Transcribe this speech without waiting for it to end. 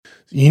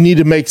You need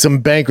to make some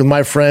bank with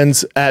my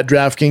friends at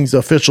DraftKings, the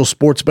official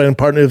sports betting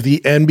partner of the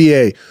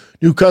NBA.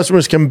 New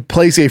customers can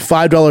place a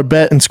 $5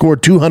 bet and score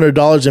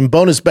 $200 in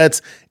bonus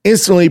bets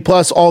instantly.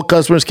 Plus, all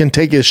customers can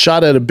take a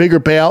shot at a bigger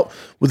payout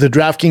with the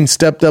DraftKings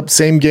stepped-up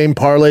same-game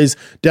parlays.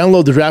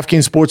 Download the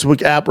DraftKings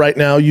Sportsbook app right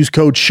now. Use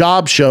code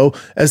SCHAUB,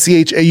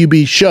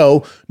 SCHAUB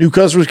SHOW. New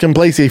customers can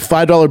place a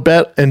 $5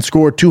 bet and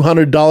score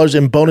 $200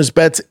 in bonus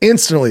bets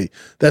instantly.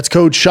 That's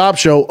code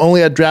SCHAUB,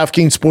 only at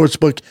DraftKings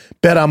Sportsbook.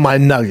 Bet on my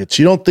Nuggets.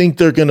 You don't think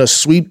they're going to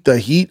sweep the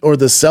Heat or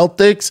the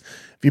Celtics?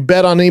 If you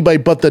bet on anybody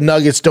but the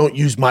Nuggets, don't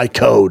use my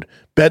code.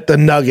 Bet the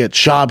Nuggets.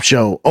 Schaub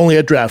Show. Only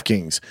at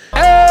DraftKings.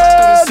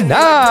 And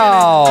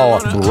now,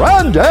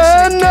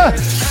 Brandon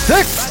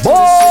Thick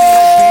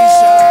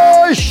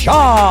Boy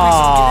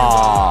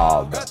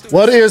Schaub.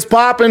 What is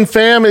poppin',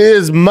 fam? It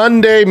is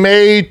Monday,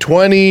 May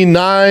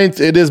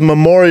 29th. It is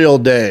Memorial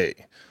Day.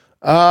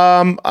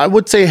 I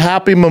would say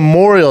happy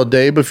Memorial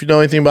Day, but if you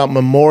know anything about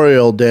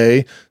Memorial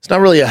Day, it's not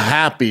really a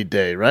happy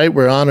day, right?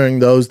 We're honoring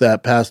those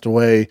that passed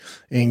away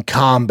in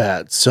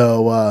combat.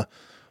 So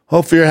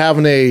hopefully you're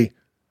having a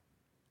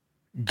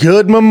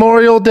good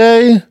Memorial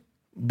Day,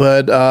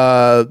 but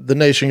the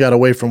nation got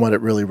away from what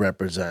it really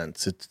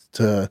represents. It's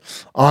to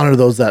honor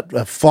those that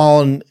have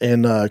fallen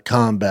in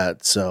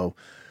combat. So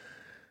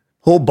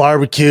whole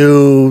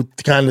barbecue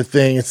kind of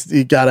thing,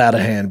 it got out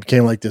of hand. It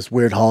became like this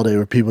weird holiday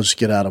where people just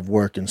get out of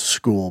work and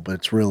school, but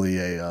it's really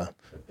a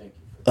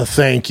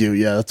thank you.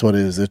 Yeah, that's what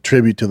it is. A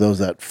tribute to those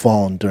that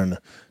fallen during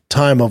the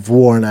time of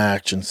war and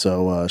action.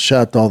 So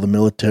shout out to all the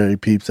military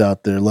peeps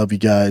out there. Love you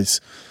guys.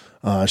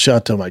 Shout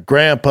out to my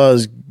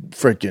grandpas,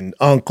 freaking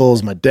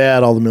uncles, my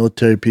dad, all the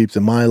military peeps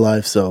in my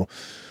life. So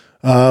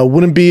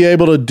wouldn't be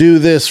able to do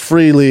this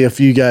freely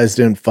if you guys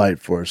didn't fight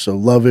for us. So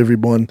love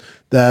everyone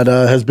that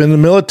has been in the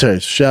military.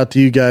 Shout out to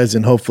you guys,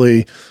 and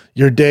hopefully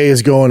your day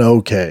is going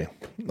okay.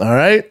 All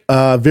right.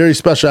 Very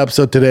special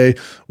episode today.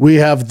 We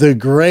have the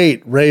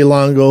great Ray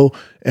Longo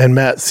and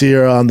Matt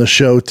Serra on the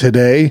show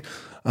today.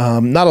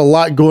 Not a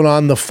lot going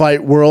on in the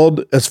fight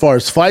world as far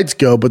as fights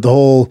go, but the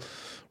whole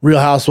Real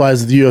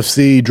Housewives of the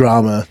UFC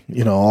drama,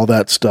 you know, all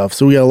that stuff.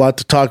 So we got a lot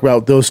to talk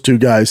about with those two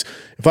guys.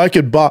 If I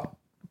could bottle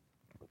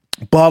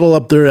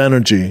up their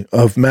energy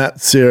of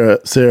Matt Serra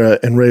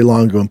and Ray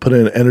Longo and put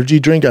in an energy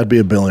drink, I'd be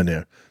a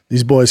billionaire.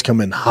 These boys come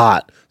in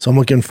hot. So I'm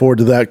looking forward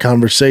to that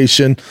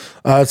conversation.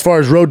 As far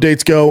as road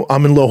dates go,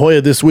 I'm in La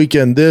Jolla this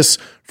weekend, this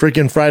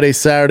freaking Friday,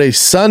 Saturday,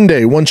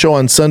 Sunday. One show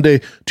on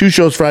Sunday, 2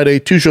 shows Friday,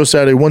 2 shows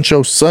Saturday, 1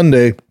 show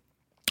Sunday.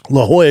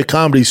 La Jolla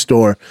Comedy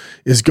Store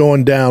is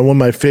going down, one of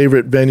my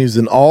favorite venues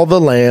in all the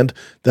land.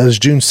 That is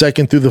June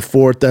 2nd through the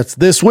 4th. That's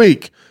this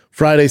week.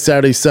 Friday,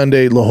 Saturday,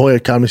 Sunday, La Jolla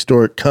Comedy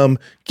Store. Come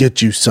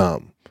get you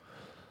some.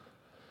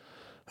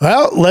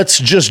 Well, let's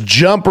just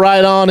jump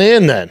right on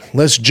in then.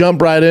 Let's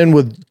jump right in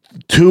with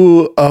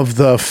two of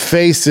the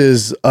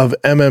faces of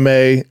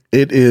MMA.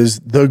 It is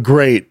the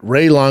great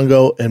Ray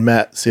Longo and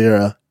Matt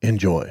Serra.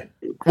 Enjoy.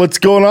 What's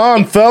going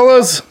on,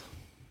 fellas?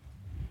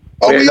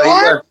 Are we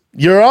on?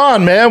 You're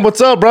on, man. What's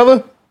up,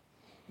 brother?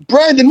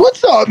 Brandon,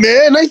 what's up,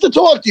 man? Nice to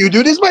talk to you,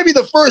 dude. This might be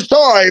the first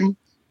time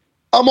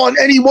I'm on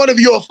any one of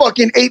your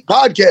fucking 8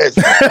 podcasts.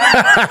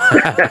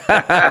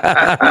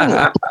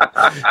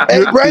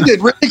 Hey,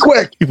 Brandon, really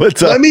quick.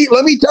 What's up? Let me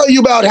tell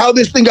you about how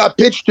this thing got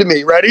pitched to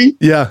me. Ready?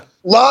 Yeah.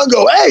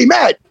 Longo, hey,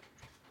 Matt.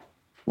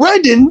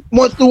 Brendan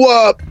wants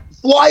to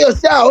fly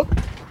us out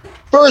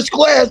first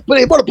class, but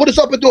they want to put us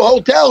up into a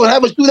hotel and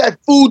have us do that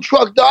food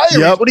truck diaries.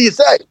 Yep. What do you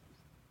say?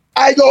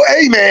 I go,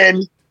 hey,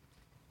 man,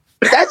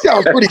 that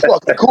sounds pretty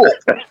fucking cool.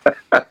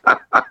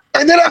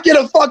 And then I get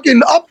a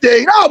fucking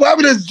update. Oh, we're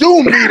having a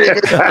Zoom meeting.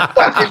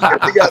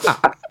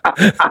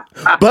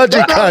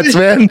 Budget cuts,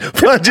 man.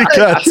 Budget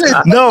cuts.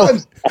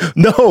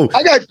 No.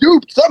 I got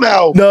duped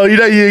somehow. No, you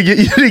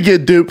didn't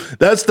get duped.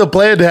 That's the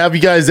plan, to have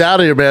you guys out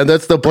of here, man.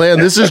 That's the plan.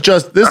 This is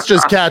just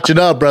catching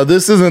up, bro.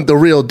 This isn't the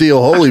real deal,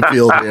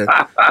 Holyfield here.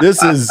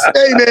 This is.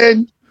 Hey,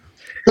 man.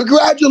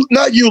 Congratulations,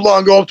 not you,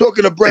 Longo. I'm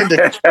talking to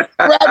Brendan.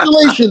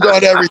 Congratulations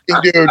on everything,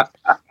 dude.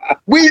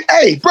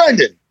 Hey,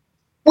 Brendan,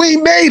 we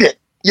made it.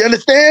 You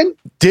understand?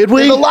 Did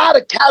we? There's a lot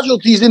of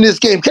casualties in this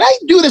game. Can I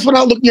do this when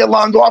I'm looking at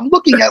Longo? I'm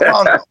looking at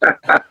Longo.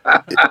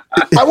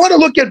 I want to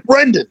look at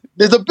Brendan.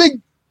 Is there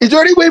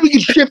any way we can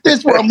shift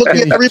this where I'm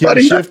looking at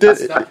everybody? Can you shift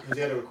it? You got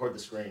to record the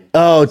screen.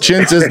 Oh,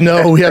 Chin says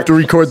no. We have to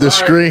record the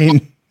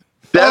screen.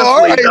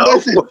 All right,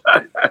 listen.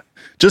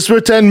 Just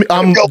pretend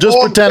I'm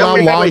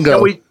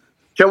Longo.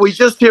 Can we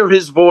just hear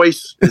his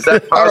voice? Is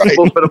that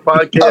possible for the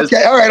podcast?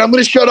 Okay, all right. I'm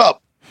going to shut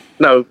up.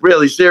 No,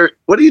 really, serious.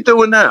 What are you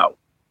doing now?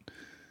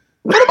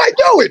 What am I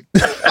doing?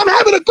 I'm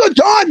having a good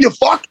time, you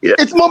fuck. Yeah,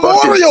 it's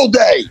Memorial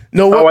Day.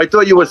 No, what? Oh, I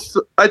thought you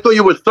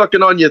were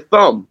sucking on your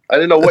thumb. I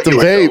didn't know what you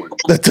were doing.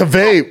 That's a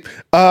vape.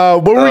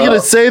 What were we gonna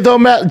say though,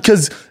 Matt?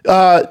 Because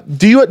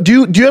do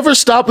you ever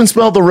stop and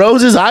smell the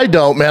roses? I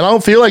don't, man. I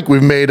don't feel like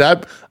we've made.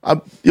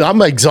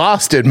 I'm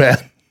exhausted, man.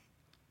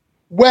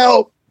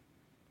 Well,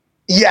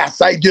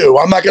 yes, I do.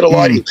 I'm not gonna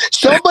lie to you.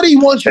 Somebody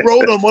once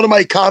wrote on one of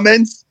my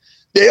comments,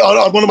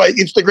 on one of my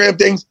Instagram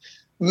things,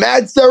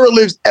 Matt Serra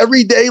lives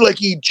every day like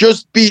he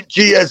just beat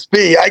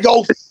GSP. I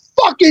go,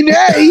 fucking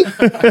A.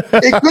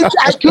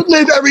 I could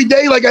live every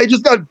day like I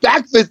just got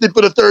backfisted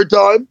for the third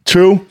time.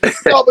 True.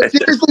 No, but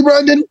seriously,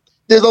 Brendan,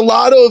 there's a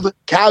lot of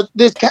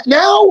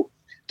now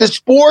the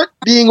sport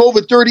being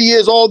over 30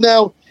 years old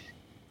now,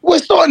 we're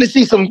starting to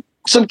see some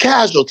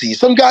casualties.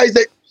 Some guys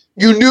that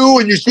you knew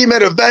and you see them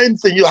at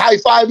events and you high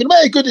five and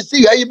hey, good to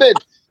see you. How you been?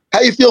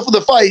 How you feel for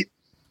the fight?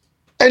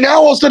 And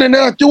now all of a sudden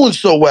they're not doing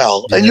so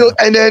well.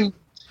 Yeah.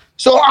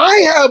 So I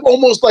have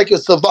almost like a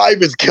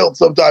survivor's guilt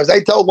sometimes.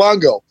 I tell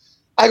Longo,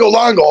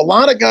 Longo, a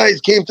lot of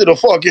guys came to the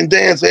fucking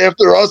dance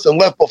after us and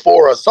left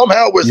before us.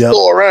 Somehow we're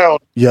still around.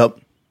 Yep.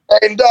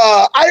 And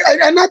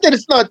I not that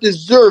it's not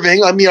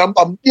deserving. I mean,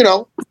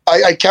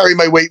 I carry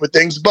my weight with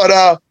things,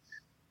 but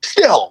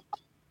still,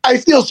 I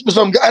feel for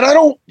some guy, and I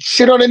don't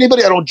shit on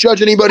anybody. I don't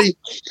judge anybody.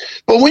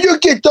 But when you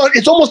get done,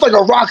 it's almost like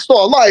a rock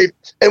star life.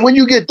 And when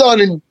you get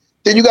done, and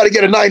then you got to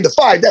get a 9 to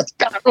 5. That's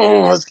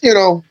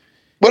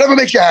whatever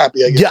makes you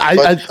happy. I guess. Yeah,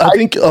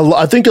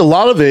 I think a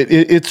lot of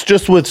it's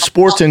just with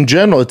sports in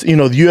general. It's the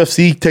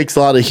UFC takes a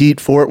lot of heat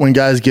for it when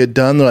guys get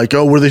done. They're like,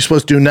 oh, what are they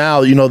supposed to do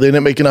now? They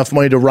didn't make enough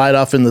money to ride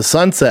off in the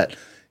sunset.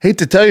 Hate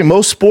to tell you,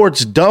 most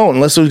sports don't,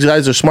 unless those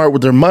guys are smart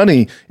with their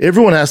money.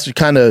 Everyone has to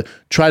kind of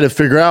try to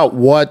figure out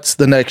what's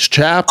the next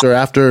chapter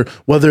after,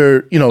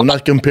 whether,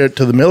 not compared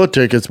to the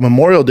military, because it's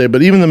Memorial Day,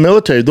 but even the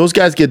military, those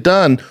guys get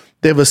done.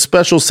 They have a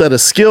special set of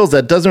skills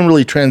that doesn't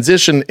really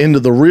transition into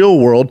the real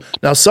world.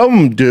 Now, some of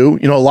them do,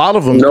 a lot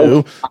of them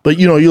do, but,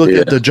 you look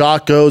at the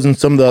Jockos and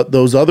some of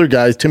those other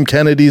guys, Tim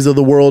Kennedy's of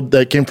the world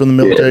that came from the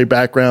military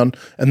background,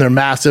 and they're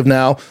massive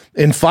now.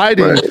 In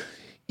fighting, right.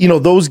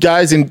 Those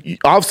guys, and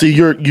obviously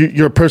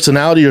your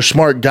personality, you're a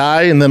smart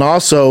guy. And then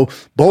also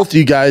both of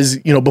you guys,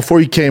 before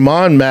you came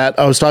on, Matt,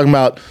 I was talking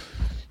about,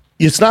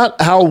 it's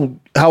not how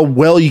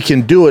well you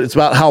can do it. It's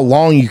about how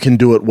long you can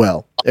do it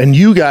well. And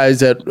you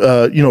guys at,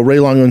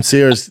 Ray Longo and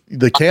Serra's,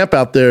 the camp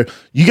out there,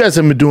 you guys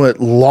have been doing it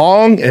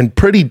long and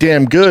pretty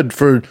damn good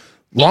for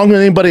longer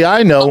than anybody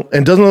I know.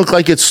 And doesn't look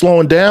like it's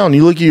slowing down.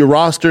 You look at your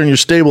roster and your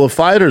stable of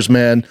fighters,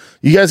 man,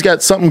 you guys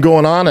got something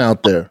going on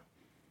out there.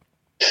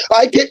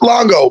 I picked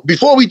Longo.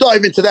 Before we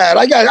dive into that,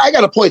 I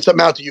got to point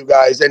something out to you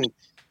guys, and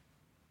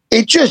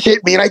it just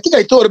hit me. And I think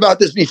I thought about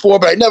this before,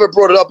 but I never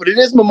brought it up. But it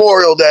is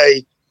Memorial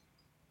Day,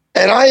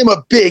 and I am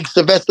a big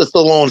Sylvester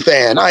Stallone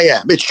fan. I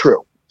am. It's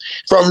true.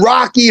 From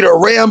Rocky to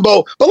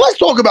Rambo, but let's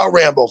talk about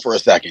Rambo for a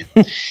second.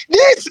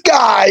 This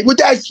guy with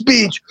that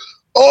speech.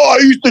 Oh,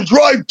 I used to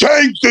drive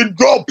tanks and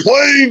draw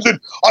planes, and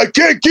I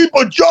can't keep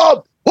a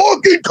job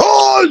hawking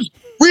cars.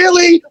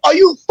 Really? Are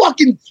you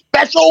fucking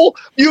special?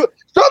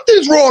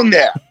 Something's wrong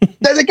there.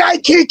 That the guy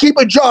can't keep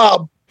a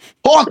job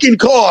hawking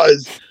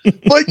cars,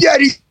 but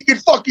yet he can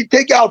fucking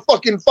take out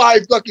fucking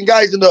 5 fucking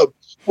guys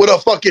with a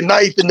fucking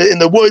knife in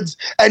the woods,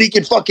 and he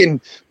can fucking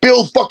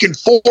build fucking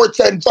forts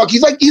and fuck.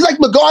 He's like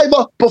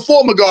MacGyver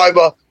before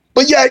MacGyver,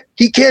 but yet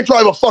he can't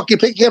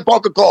can't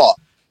park a car.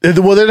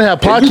 Well, they didn't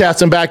have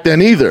podcasting back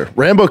then either.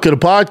 Rambo could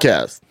have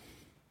podcast.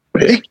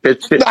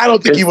 I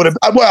don't think he would have.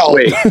 Well,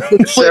 wait,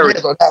 Sarah,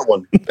 on that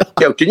one.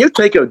 Yo, can you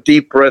take a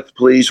deep breath,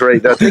 please,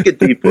 right now? Take a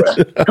deep breath.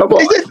 Come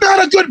on. Is this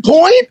not a good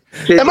point?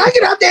 Am I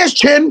going to have to ask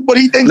Chin what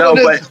he thinks? No,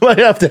 but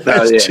I have to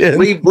ask Chin.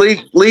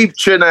 Leave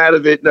Chin out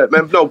of it.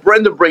 No,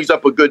 Brendan brings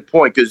up a good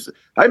point, because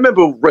I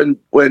remember when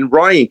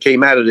Ryan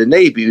came out of the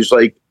Navy, he was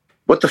like,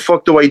 "What the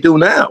fuck do I do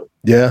now?"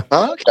 Yeah.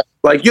 Okay.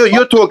 Like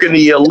you're talking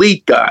the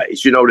elite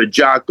guys, the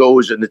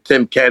Jockos and the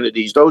Tim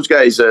Kennedys. Those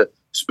guys are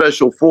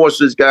special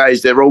forces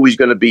guys. They're always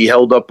going to be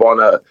held up on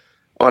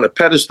a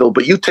pedestal.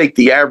 But you take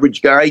the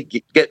average guy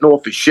getting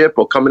off a ship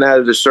or coming out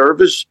of the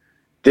service,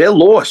 they're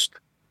lost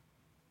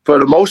for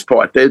the most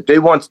part. They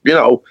want,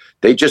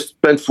 they just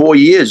spent 4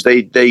 years.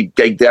 They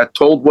got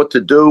told what to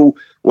do,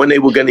 when they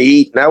were going to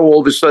eat. Now all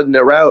of a sudden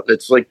they're out.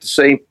 It's like the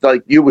same,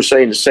 like you were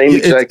saying, the same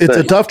exact thing. It's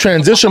a tough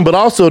transition, but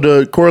also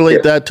to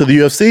correlate that to the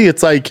UFC,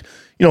 it's like,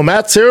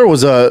 Matt Serra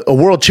was a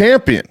world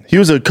champion. He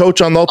was a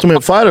coach on The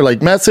Ultimate Fighter.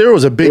 Like, Matt Serra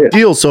was a big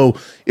deal. So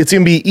it's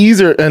going to be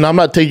easier. And I'm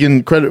not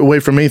taking credit away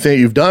from anything that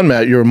you've done,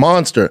 Matt. You're a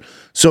monster.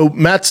 So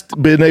Matt's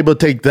been able to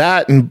take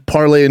that and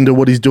parlay into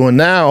what he's doing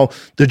now.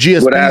 The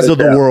GSPs of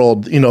the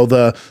world,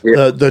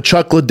 the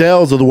Chuck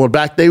Liddells of the world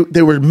back, they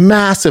were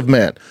massive,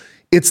 man.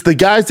 It's the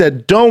guys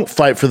that don't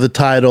fight for the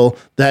title,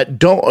 that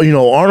don't,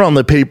 aren't on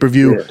the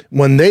pay-per-view. Yeah.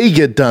 When they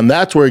get done,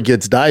 that's where it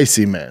gets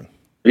dicey, man.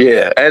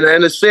 Yeah.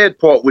 And the sad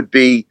part would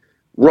be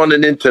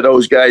running into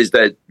those guys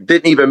that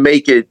didn't even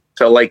make it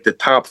to like the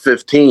top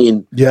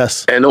 15.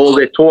 Yes. And all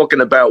they're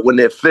talking about when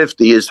they're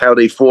 50 is how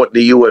they fought in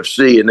the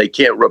UFC and they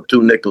can't rub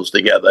two nickels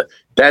together.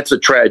 That's a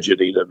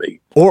tragedy to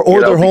me.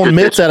 Or their whole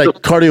mitts at a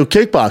cardio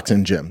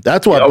kickboxing gym.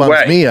 That's what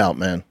bums me out,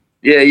 man.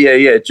 Yeah.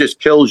 It just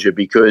kills you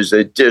because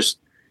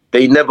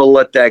they never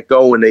let that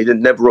go, and they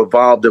never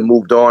evolved and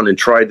moved on and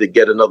tried to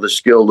get another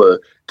skill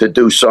to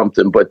do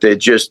something, but they're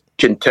just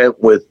content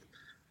with,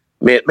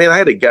 man, I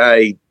had a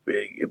guy,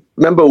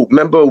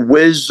 remember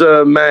Wiz,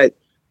 Matt?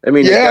 I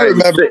mean, yeah, I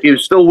remember. He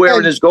was still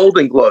wearing his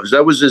golden gloves.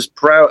 That was his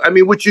proud. I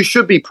mean, which you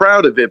should be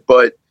proud of it,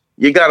 but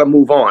you got to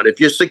move on. If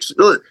you're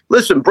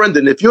listen,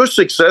 Brendan, if you're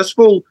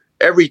successful,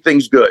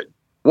 everything's good.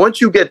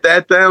 Once you get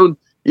that down,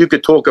 you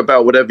could talk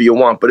about whatever you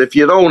want. But if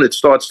you don't, it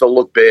starts to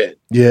look bad.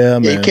 Yeah,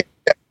 man.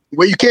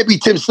 You can't be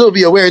Tim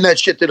Sylvia wearing that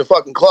shit to the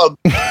fucking club.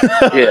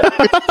 Yeah.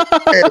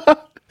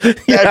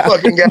 That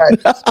fucking guy.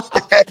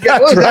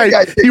 That's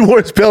right. He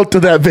wore his belt to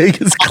that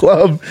Vegas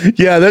club.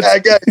 Yeah, that's.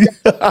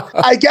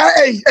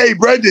 Hey,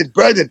 Brendan.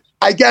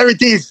 I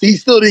guarantee he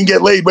still didn't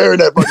get laid wearing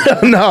that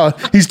fucking. No,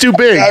 he's too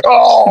big.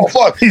 Oh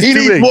fuck, he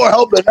needs more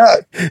help than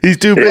that. He's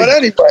too big. But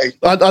anyway,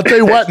 I'll tell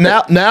you what.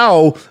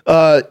 Now,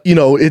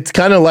 it's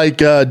kind of like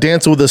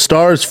Dancing with the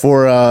Stars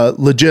for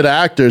legit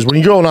actors. When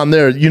you're going on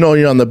there,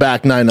 you're on the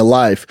back nine of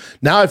life.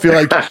 Now I feel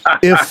like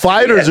if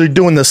fighters are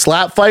doing the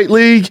slap fight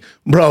league,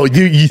 bro,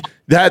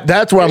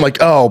 that's where I'm like,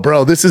 oh,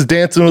 bro, this is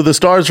Dancing with the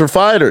Stars for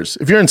fighters.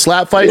 If you're in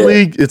slap fight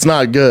league, it's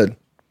not good.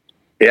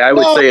 Yeah, I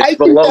would say it's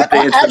below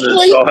Dancing with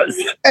the Stars.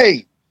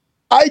 Hey,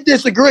 I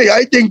disagree.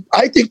 I think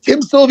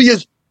Tim Sylvia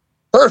is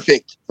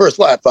perfect for a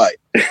slap fight.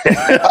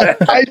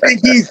 I think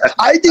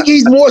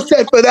he's more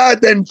set for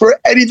that than for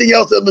anything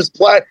else on this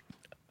planet.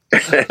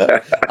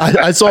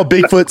 I saw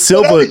Bigfoot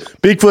Silva.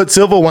 Bigfoot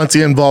Silva wants to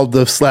get involved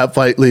in the slap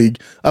fight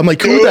league. I'm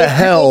like, who the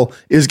hell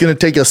is going to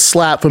take a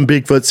slap from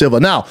Bigfoot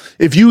Silva? Now,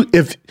 if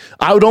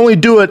I would only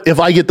do it if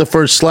I get the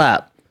first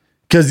slap.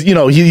 Because,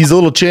 he's a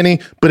little chinny.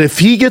 But if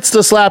he gets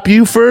to slap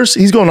you first,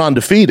 he's going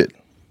undefeated.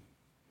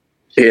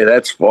 Yeah,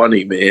 that's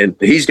funny, man.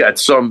 He's got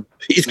some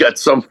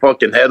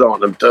fucking head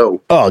on him,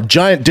 too. Oh,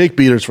 giant dick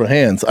beaters for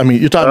hands. I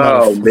mean, you're talking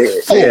about... Oh, man.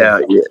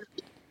 Yeah.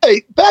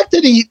 Hey, back to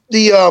the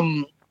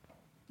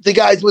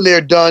guys when they're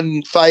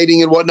done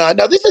fighting and whatnot.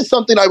 Now, this is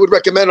something I would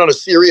recommend on a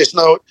serious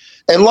note.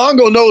 And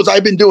Longo knows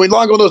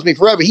Longo knows me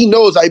forever. He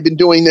knows I've been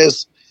doing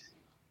this.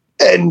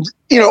 And,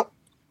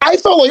 I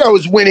felt like I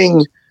was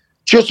winning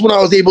just when I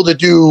was able to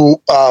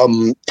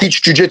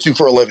teach jiu-jitsu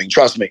for a living.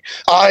 Trust me.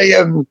 I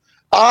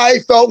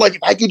felt like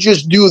if I could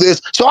just do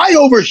this. So I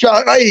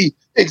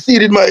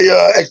exceeded my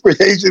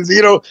expectations,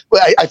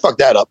 but I fucked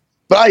that up.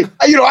 But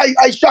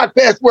I shot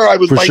past where I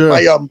was my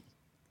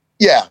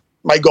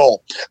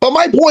goal. But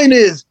my point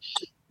is,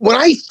 when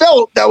I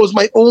felt that was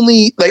my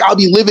only, I'll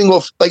be living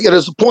off, at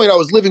a point I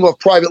was living off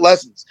private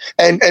lessons.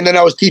 And then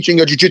I was teaching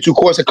a jiu-jitsu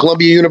course at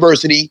Columbia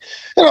University,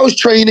 and I was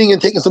training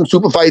and taking some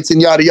super fights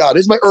and yada, yada.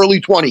 This is my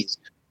early 20s.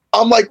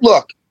 I'm like,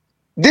 look,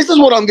 this is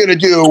what I'm going to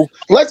do.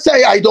 Let's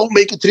say I don't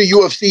make it to the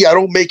UFC. I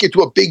don't make it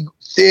to a big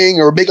thing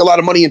or make a lot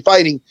of money in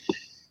fighting.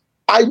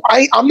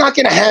 I'm not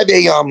going to have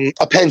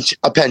a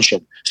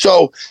pension.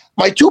 So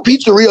my two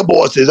pizzeria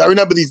bosses, I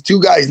remember these two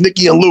guys,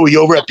 Nicky and Louie,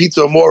 over at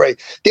Pizza Amore.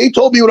 They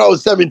told me when I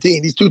was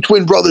 17, these two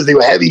twin brothers, they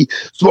were heavy,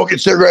 smoking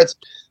cigarettes.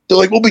 They're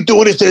like, we'll be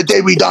doing this to the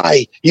day we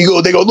die. They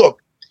go,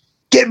 look,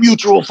 get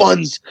mutual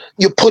funds.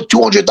 You put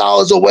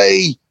 $200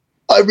 away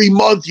every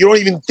month. You don't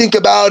even think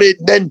about it.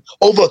 Then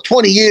over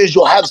 20 years,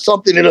 you'll have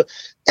something. And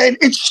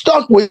it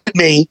stuck with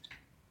me.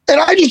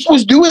 And I just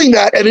was doing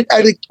that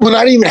when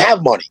I didn't even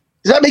have money.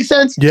 Does that make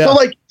sense? Yeah. So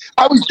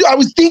I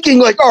was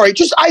thinking all right,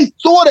 I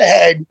thought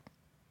ahead,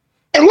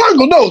 and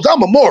Longo knows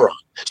I'm a moron.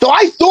 So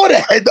I thought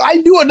ahead. I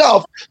knew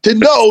enough to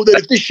know that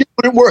if this shit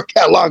wouldn't work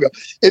out, Longo,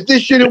 if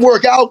this didn't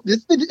work out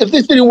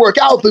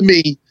for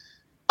me,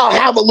 I'll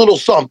have a little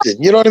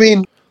something. You know what I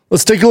mean?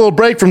 Let's take a little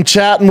break from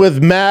chatting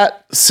with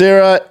Matt,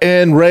 Serra,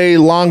 and Ray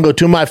Longo,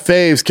 two of my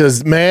faves,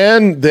 because,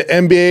 man, the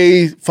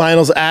NBA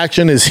Finals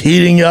action is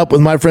heating up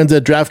with my friends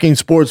at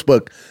DraftKings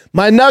Sportsbook.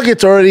 My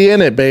Nuggets already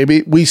in it,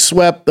 baby. We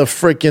swept the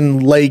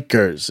freaking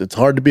Lakers. It's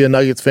hard to be a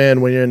Nuggets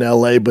fan when you're in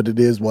L.A., but it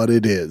is what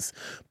it is.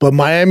 But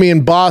Miami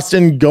and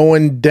Boston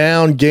going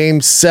down.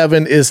 Game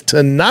 7 is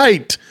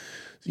tonight.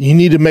 You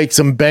need to make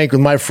some bank with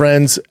my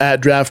friends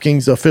at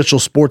DraftKings, the official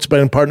sports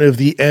betting partner of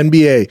the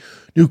NBA.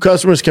 New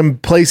customers can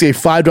place a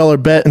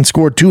 $5 bet and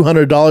score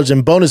 $200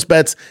 in bonus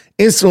bets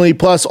instantly.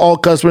 Plus, all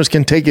customers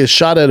can take a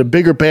shot at a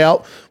bigger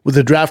payout with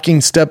the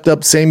DraftKings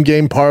stepped-up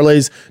same-game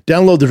parlays.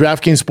 Download the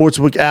DraftKings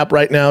Sportsbook app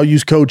right now.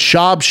 Use code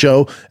SCHAUB,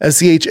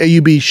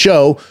 SCHAUB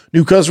SHOW.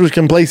 New customers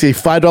can place a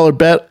 $5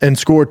 bet and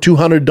score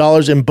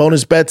 $200 in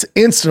bonus bets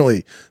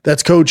instantly.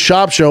 That's code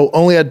SCHAUB,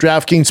 only at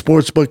DraftKings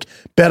Sportsbook.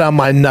 Bet on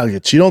my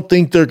Nuggets. You don't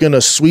think they're going to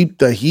sweep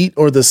the Heat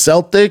or the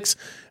Celtics?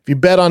 If you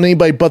bet on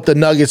anybody but the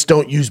Nuggets,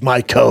 don't use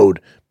my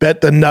code.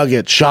 Bet the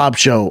Nuggets, Schaub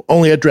Show,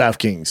 only at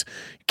DraftKings.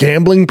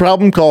 Gambling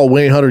problem? Call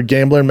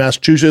 1-800-GAMBLER in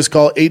Massachusetts.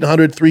 Call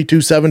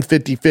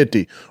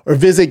 800-327-5050. Or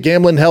visit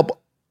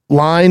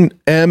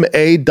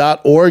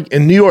gamblinghelplinema.org.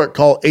 In New York,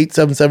 call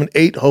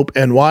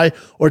 877-8-HOPE-NY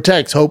or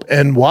text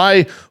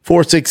HOPE-NY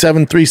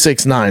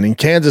 467-369. In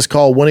Kansas,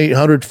 call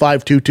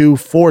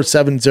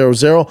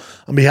 1-800-522-4700.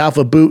 On behalf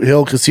of Boot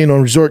Hill Casino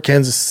and Resort,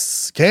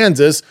 Kansas,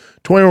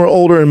 21 or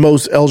older in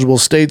most eligible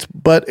states,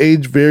 but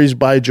age varies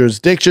by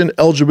jurisdiction.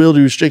 Eligibility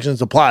restrictions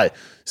apply.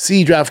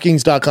 See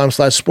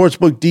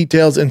DraftKings.com/sportsbook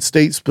details and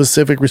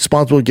state-specific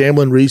responsible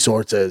gambling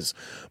resources.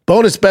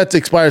 Bonus bets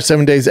expire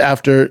 7 days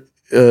after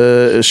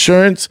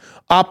assurance.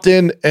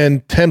 Opt-in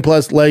and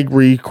 10-plus leg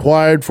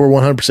required for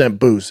 100%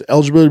 boost.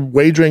 Eligibility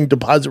wagering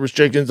deposit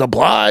restrictions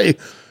apply.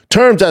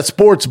 Terms at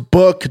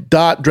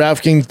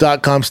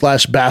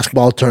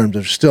sportsbook.draftkings.com/basketball terms.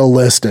 If you're still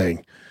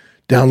listening,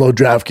 download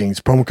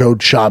DraftKings, promo code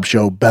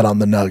SchaubShow, bet on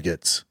the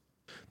Nuggets.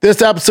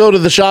 This episode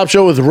of the Schaub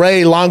Show with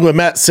Ray, Longo, and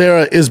Matt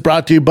Serra is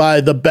brought to you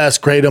by the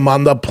best kratom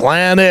on the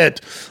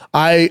planet.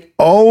 I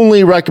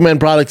only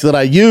recommend products that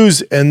I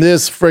use, and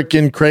this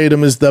freaking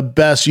kratom is the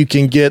best you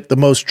can get, the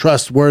most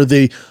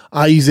trustworthy.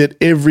 I use it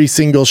every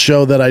single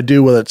show that I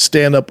do, whether it's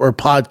stand-up or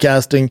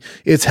podcasting.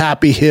 It's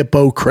Happy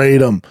Hippo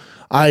kratom.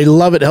 I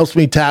love it. It helps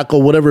me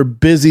tackle whatever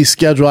busy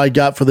schedule I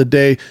got for the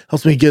day,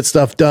 helps me get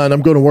stuff done.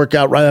 I'm going to work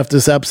out right after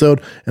this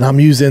episode, and I'm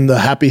using the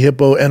Happy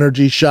Hippo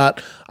energy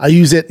shot. I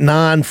use it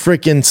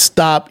non-freaking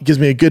stop. It gives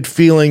me a good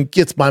feeling,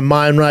 gets my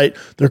mind right.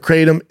 Their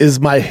kratom is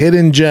my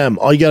hidden gem.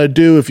 All you got to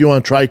do if you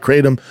want to try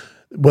kratom,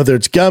 whether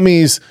it's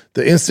gummies,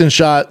 the instant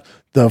shot,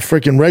 the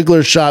freaking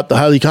regular shot, the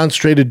highly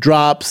concentrated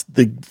drops,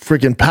 the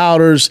freaking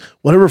powders,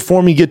 whatever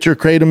form you get your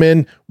kratom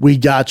in, we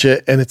got you,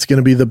 and it's going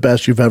to be the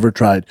best you've ever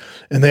tried.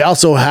 And they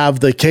also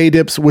have the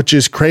K-Dips, which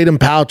is kratom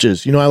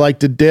pouches. You know, I like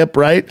to dip,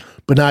 right?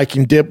 But now I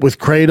can dip with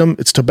kratom.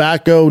 It's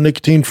tobacco,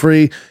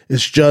 nicotine-free.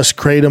 It's just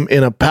kratom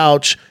in a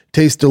pouch.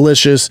 Tastes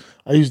delicious.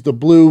 I use the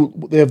blue.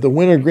 They have the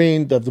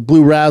wintergreen. They have the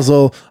blue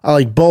razzle. I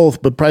like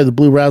both, but probably the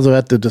blue razzle I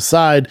have to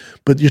decide.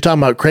 But you're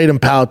talking about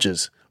kratom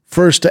pouches.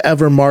 First to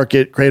ever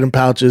market kratom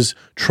pouches.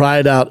 Try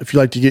it out. If you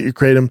like to get your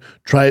kratom,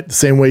 try it the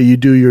same way you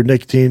do your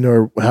nicotine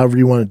or however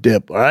you want to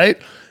dip. All right.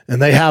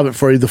 And they have it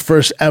for you. The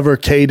first ever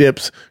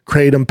K-Dips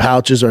kratom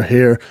pouches are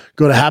here.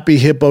 Go to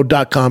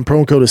happyhippo.com.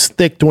 Promo code is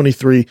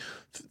THICK23.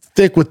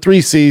 Thick with 3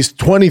 C's,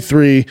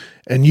 23,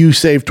 and you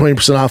save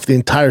 20% off the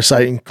entire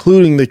site,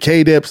 including the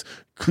K-Dips,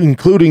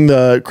 including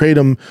the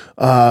kratom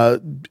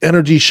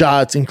energy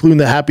shots, including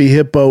the Happy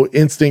Hippo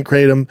instant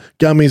kratom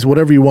gummies,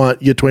 whatever you want,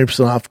 you get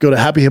 20% off. Go to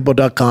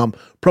happyhippo.com.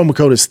 Promo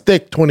code is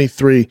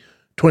THICK23,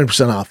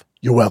 20% off.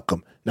 You're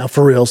welcome. Now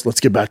for reals,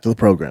 let's get back to the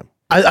program.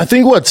 I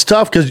think what's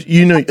tough, because,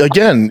 you know,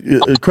 again,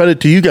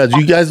 credit to you guys.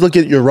 You guys look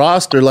at your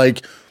roster,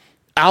 like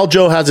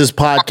Aljo has his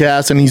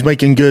podcast and he's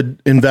making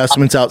good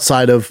investments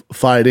outside of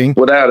fighting.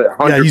 Without it,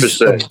 100%. Yeah, he's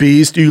a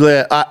beast. You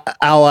let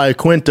Ally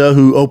Quinta,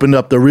 who opened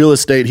up the real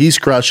estate, he's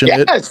crushing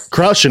it.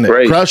 Crushing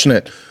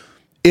it.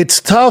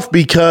 It's tough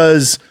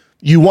because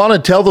you want to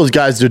tell those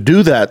guys to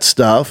do that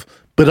stuff,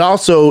 but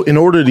also in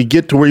order to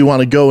get to where you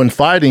want to go in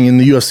fighting in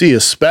the UFC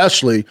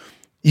especially,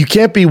 you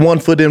can't be 1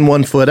 foot in,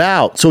 1 foot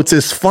out. So it's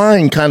this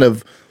fine kind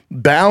of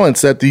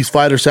balance that these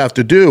fighters have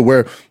to do,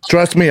 where,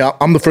 trust me,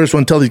 I'm the first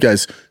one to tell these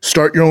guys,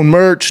 start your own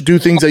merch, do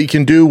things that you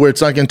can do where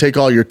it's not going to take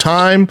all your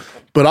time,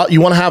 but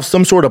you want to have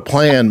some sort of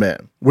plan,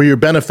 man, where you're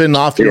benefiting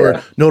off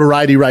your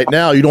notoriety right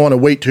now. You don't want to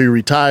wait till you're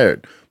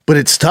retired, but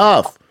it's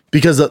tough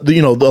because a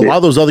lot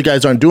of those other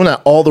guys aren't doing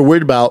that. All they're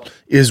worried about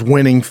is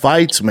winning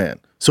fights, man.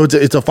 So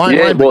it's a fine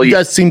line, but you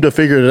guys seem to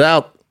figure it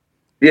out.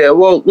 Yeah,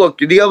 well, look,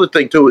 the other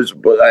thing too is,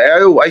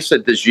 I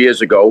said this years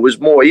ago, it was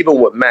more,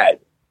 even with Matt,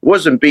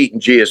 wasn't beating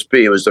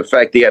GSP. It was the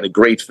fact he had a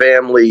great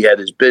family, he had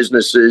his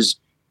businesses.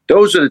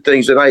 Those are the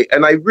things, and I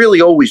really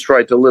always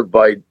tried to live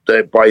by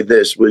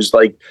this, was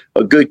like,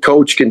 a good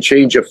coach can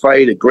change a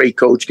fight, a great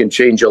coach can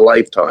change a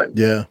lifetime.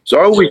 Yeah. So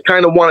I always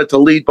kind of wanted to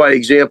lead by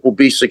example,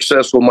 be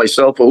successful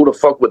myself, or who the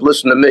fuck would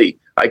listen to me?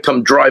 I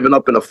come driving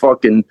up in a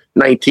fucking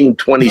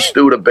 1920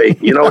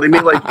 Studebaker, you know what I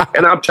mean? Like,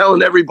 and I'm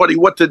telling everybody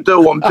what to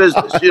do on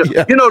business.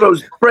 You know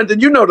those,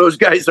 Brendan, you know those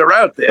guys are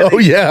out there.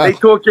 They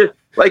talk you.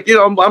 Like,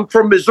 I'm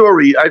from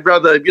Missouri. I'd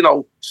rather,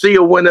 see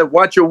a winner,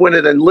 watch a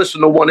winner than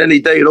listen to one any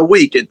day of the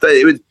week.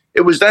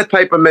 It was that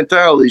type of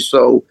mentality.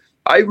 So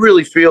I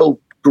really feel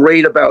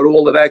great about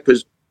all of that,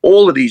 because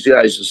all of these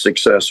guys are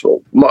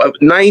successful.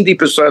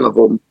 90% of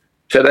them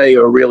today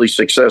are really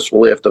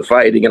successful after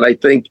fighting. And I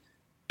think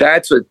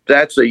that's a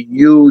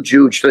huge,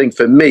 huge thing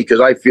for me, because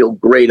I feel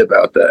great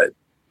about that.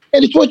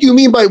 And it's what you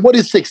mean by what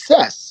is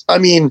success. I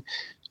mean,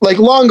 like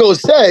Longo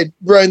said,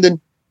 Brendan,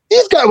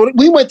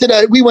 we went to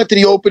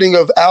the opening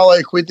of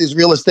Ally Quinta's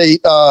real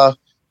estate firm.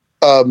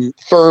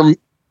 Firm?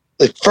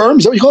 Is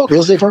that what you call it?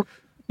 Real estate firm?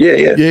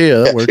 Yeah.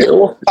 That works.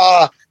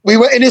 We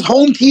went in his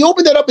home. He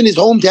opened that up in his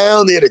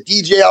hometown. They had a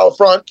DJ out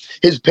front.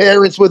 His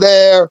parents were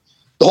there.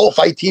 The whole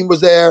fight team was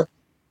there.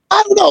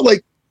 I don't know.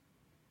 Like,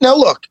 now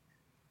look,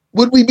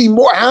 would we be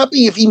more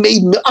happy if he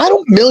made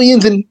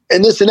millions and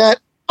this and that?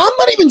 I'm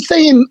not even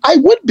saying I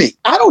would be.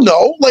 I don't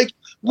know. Like,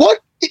 what?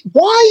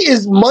 Why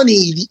is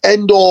money the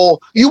end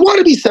all? You want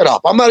to be set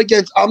up. I'm not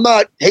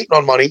hating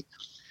on money.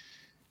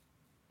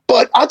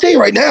 But I'll tell you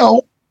right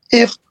now,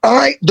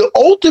 the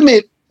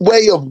ultimate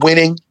way of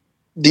winning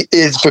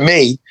is, for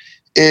me,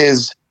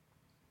 is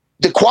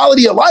the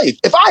quality of life.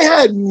 If I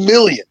had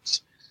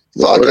millions,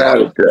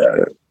 a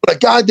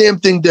goddamn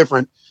thing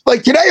different.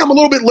 Like today, I'm a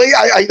little bit late.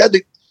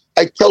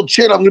 I tell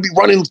Chin I'm going to be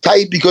running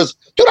tight because,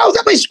 dude, I was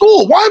at my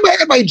school. Why am I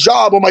at my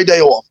job on my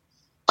day off?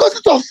 Because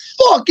it's a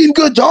fucking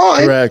good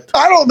time. Correct.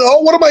 I don't know.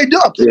 What am I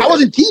doing? Yeah. I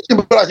wasn't teaching,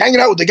 but I was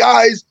hanging out with the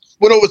guys.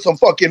 Went over some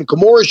fucking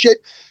Kimura shit.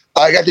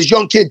 I got this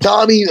young kid,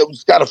 Tommy,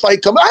 that's got a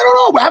fight coming. I don't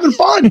know. We're having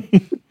fun.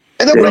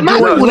 And then you're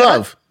doing what you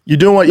love. You're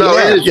doing what you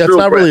love. Yeah, it's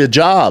not really a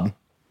job.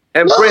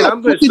 And Brent,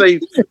 I'm going to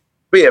say,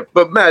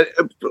 but Matt,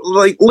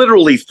 like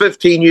literally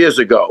 15 years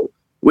ago,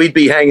 we'd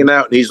be hanging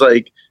out, and he's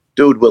like,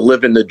 "Dude, we're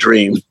living the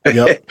dream."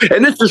 Yep.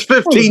 And this is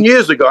 15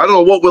 years ago. I don't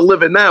know what we're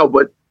living now,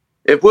 but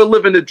if we're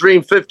living the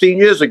dream 15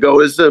 years ago,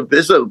 it's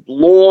a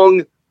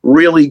long,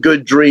 really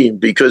good dream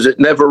because it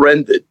never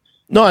ended.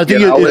 No, I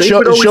think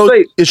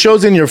it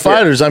shows in your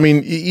fighters. Yeah. I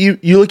mean, you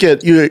look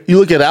at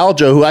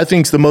Aljo, who I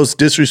think is the most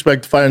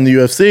disrespected fighter in the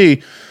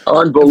UFC,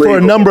 for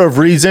a number of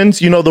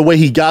reasons. You know, the way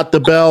he got the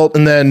belt,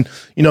 and then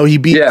he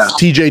beat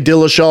TJ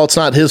Dillashaw. It's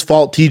not his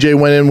fault. TJ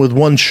went in with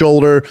one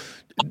shoulder.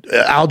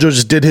 Aljo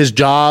just did his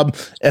job,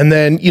 and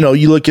then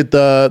you look at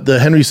the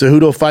Henry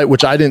Cejudo fight,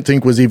 which I didn't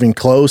think was even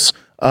close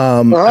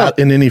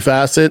in any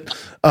facet.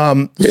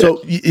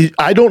 So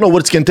I don't know what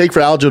it's going to take for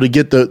Aljo to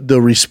get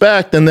the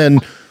respect, and then.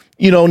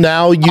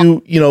 Now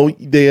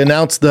they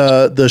announced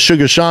the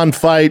Suga Sean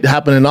fight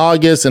happened in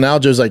August, and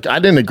Aljo's like, I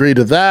didn't agree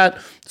to that.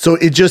 So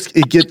he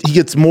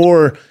gets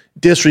more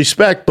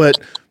disrespect, but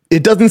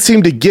it doesn't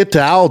seem to get to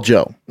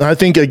Aljo. And I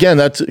think again,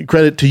 that's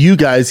credit to you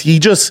guys. He's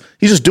just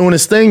doing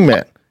his thing,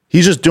 man.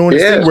 He's just doing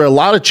his thing where a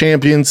lot of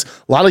champions,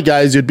 a lot of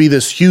guys, would be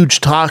this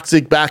huge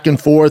toxic back and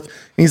forth. And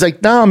he's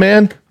like, nah,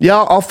 man.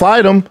 Yeah, I'll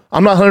fight him.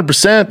 I'm not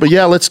 100%, but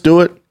yeah, let's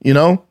do it.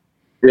 Yeah.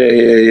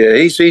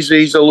 He's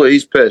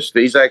pissed.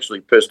 He's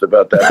actually pissed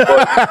about that.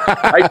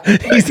 But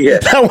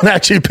that one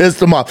actually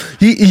pissed him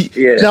off.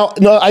 Now,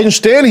 no, I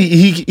understand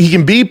he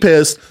can be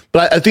pissed,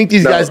 but I think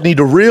these guys need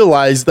to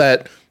realize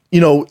that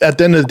at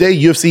the end of the day,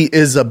 UFC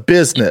is a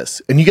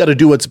business, and you got to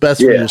do what's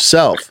best for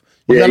yourself.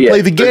 You got to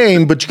play the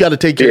game, but you got to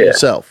take care of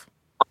yourself.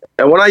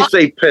 And when I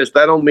say pissed,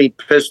 I don't mean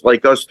pissed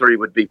like us three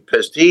would be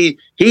pissed.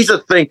 He's a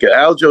thinker.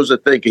 Aljo's a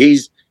thinker.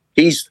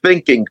 He's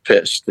thinking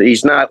pissed.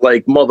 He's not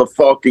like,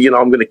 motherfucker,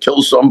 I'm going to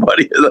kill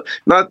somebody.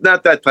 Not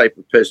that type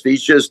of pissed.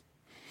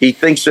 He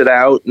thinks it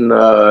out. And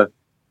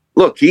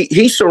look,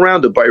 he's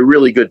surrounded by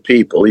really good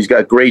people. He's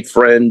got great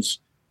friends.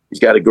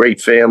 He's got a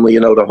great family.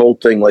 The whole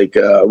thing, like,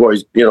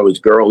 his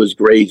girl is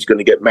great. He's going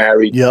to get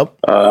married. Yep.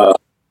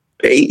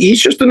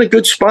 He's just in a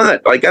good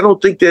spot. Like, I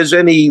don't think there's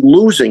any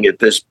losing at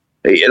this.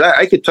 And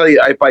I could tell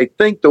you, if I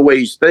think the way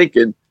he's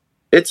thinking,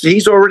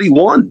 he's already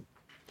won.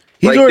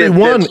 He's already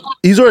won.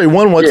 He's already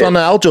won what's on the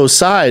Aljo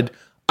side.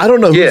 I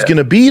don't know who's going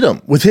to beat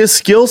him. With his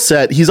skill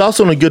set, he's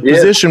also in a good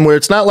position where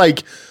it's not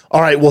like,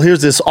 all right, well,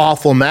 here's this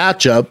awful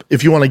matchup.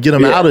 If you want to get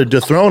him out or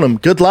dethrone him,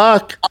 good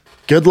luck.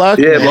 Good luck.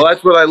 Yeah, man. Well,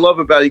 that's what I love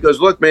about it. He goes,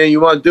 look, man,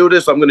 you want to do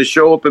this? I'm going to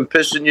show up and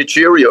piss in your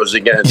Cheerios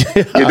again.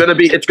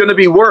 It's going to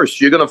be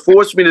worse. You're going to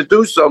force me to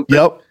do something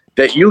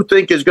that you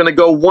think is going to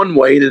go one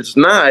way and it's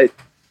not.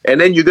 And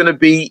then you're going to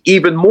be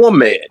even more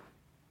mad.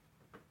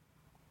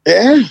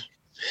 Yeah.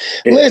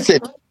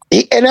 Listen.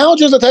 And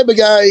Aljo's the type of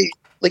guy,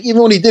 like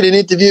even when he did an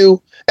interview,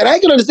 and I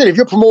can understand if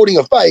you're promoting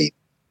a fight,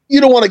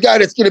 you don't want a guy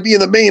that's going to be in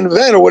the main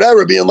event or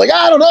whatever being like,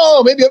 I don't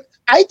know, maybe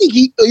I think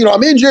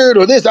I'm injured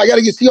or this, I got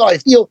to see how I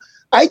feel.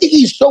 I think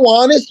he's so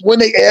honest when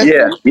they ask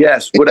him.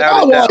 Yes,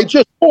 without a doubt. It's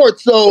just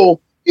sports, so,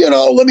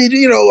 let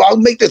me, I'll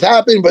make this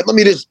happen, but let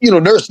me just,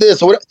 nurse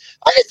this or whatever.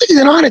 I just think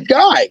he's an honest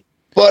guy,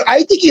 but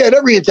I think he had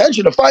every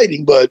intention of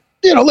fighting, but,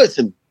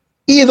 listen,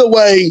 either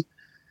way,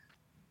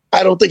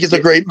 I don't think it's a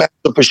great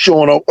matchup for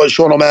Sean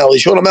O'Malley.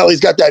 Sean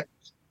O'Malley's got that.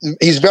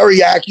 He's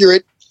very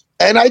accurate,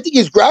 and I think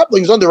his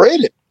grappling's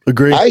underrated.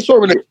 Agreed. I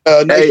saw him in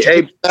a nice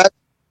match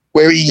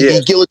where he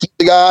guillotined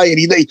the guy, and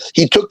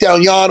he took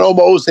down Jan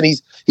almost, and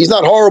he's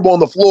not horrible on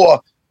the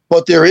floor,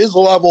 but there is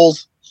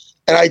levels,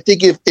 and I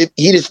think if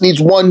he just needs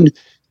one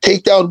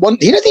takedown,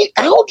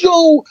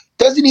 Aljo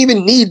doesn't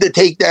even need the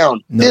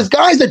takedown. No. There's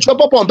guys that jump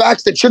up on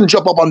backs that shouldn't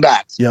jump up on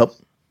backs. Yep.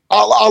 A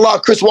la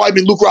Chris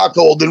Weidman, Luke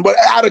Rockhold, and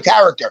out of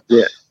character.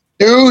 Yeah.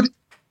 Dude,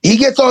 he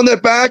gets on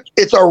that back,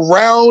 it's a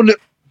round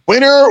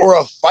winner or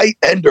a fight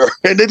ender.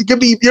 And it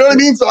could be, you know what I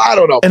mean? So I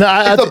don't know. And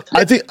I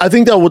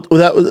think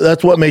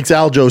that's what makes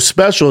Aljo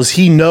special is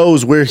he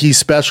knows where he's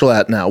special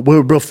at now.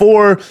 Where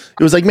before,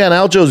 it was like, man,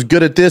 Aljo's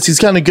good at this. He's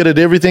kind of good at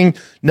everything.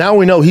 Now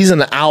we know he's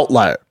an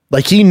outlier.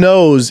 Like he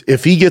knows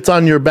if he gets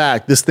on your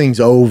back, this thing's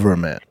over,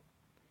 man.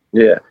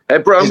 Yeah. Hey,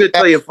 bro, I'm going to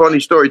tell you a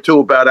funny story, too,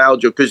 about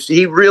Aljo because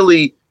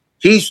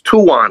he's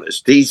too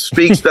honest. He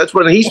speaks. That's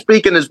when he's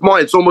speaking his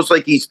mind. It's almost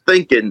like he's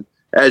thinking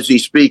as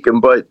he's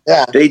speaking. But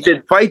they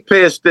did Fight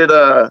Pass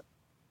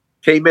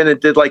came in and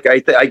did like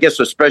I guess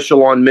a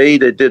special on me.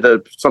 They did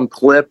some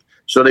clip.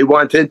 So they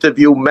wanted to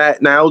interview Matt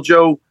and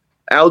Aljo.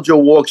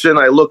 Aljo walks in.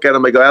 I look at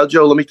him. I go,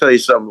 Aljo, let me tell you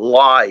something.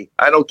 Lie.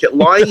 I don't care.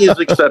 Lying is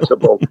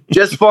acceptable.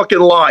 Just fucking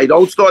lie.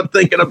 Don't start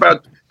thinking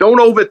about. Don't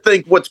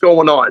overthink what's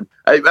going on.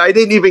 I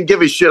didn't even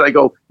give a shit. I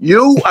go,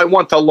 I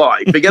want to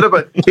lie. Forget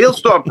about. He'll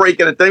start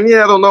breaking it. Then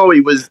I don't know.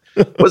 He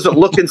wasn't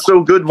looking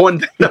so good one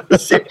day. No,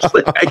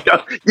 seriously, I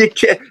go, you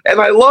can't. And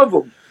I love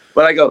him,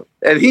 but I go,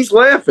 and he's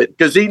laughing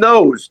because he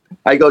knows.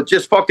 I go,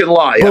 just fucking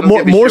lie. But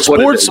more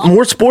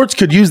sports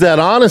could use that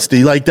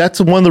honesty. Like that's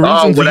one of the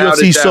reasons the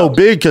UFC is so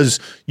big because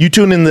you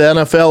tune in the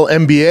NFL,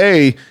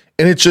 NBA.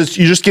 And it's just,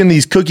 you're just getting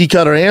these cookie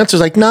cutter answers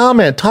like, nah,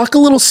 man, talk a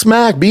little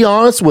smack. Be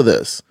honest with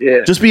us.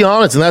 Yeah. Just be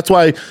honest. And that's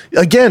why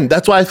I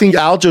think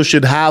Aljo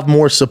should have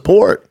more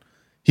support.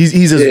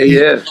 He's as,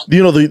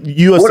 you know, the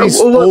UFC's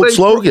old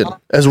slogan,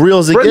 as real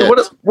as it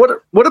gets.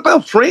 What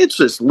about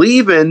Francis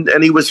leaving,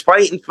 and he was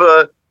fighting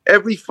for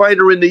every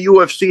fighter in the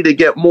UFC to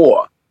get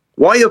more?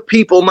 Why are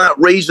people not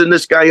raising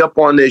this guy up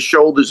on their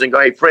shoulders and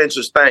going, hey,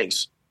 Francis,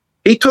 thanks?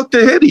 He took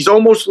the hit. He's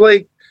almost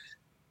like,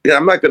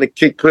 I'm not going to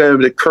kick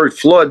him to Kurt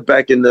Flood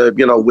back in the,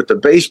 with the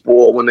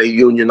baseball when they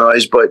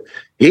unionized, but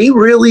he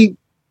really,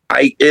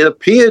 it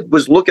appeared,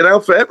 was looking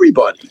out for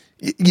everybody.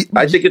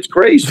 I think it's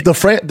crazy.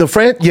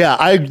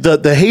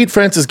 The hate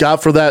Francis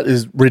got for that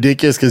is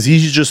ridiculous because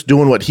he's just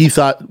doing what he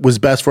thought was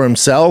best for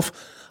himself.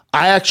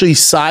 I actually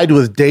side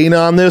with Dana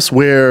on this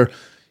where,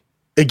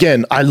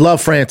 again, I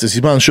love Francis.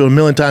 He's been on the show a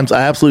million times.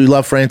 I absolutely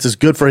love Francis.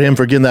 Good for him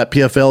for getting that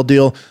PFL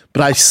deal.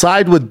 But I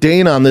side with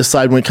Dana on this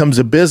side when it comes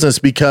to business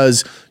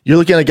because you're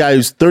looking at a guy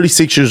who's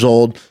 36 years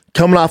old,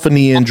 coming off a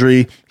knee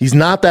injury. He's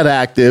not that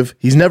active.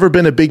 He's never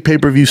been a big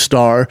pay-per-view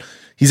star.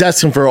 He's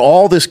asking for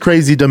all this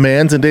crazy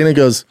demands, and Dana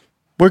goes,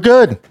 we're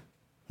good.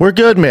 We're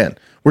good, man.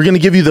 We're going to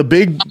give you the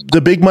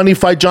big money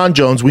fight John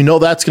Jones. We know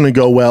that's going to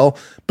go well.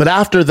 But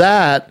after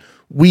that,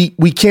 we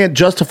can't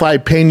justify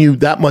paying you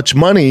that much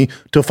money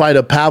to fight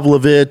a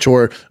Pavlovich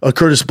or a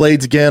Curtis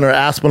Blades again or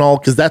Aspinall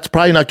because that's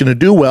probably not going to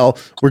do well.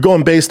 We're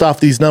going based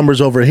off these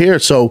numbers over here.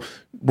 So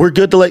we're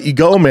good to let you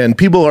go, man.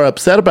 People are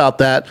upset about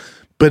that.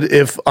 But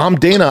if I'm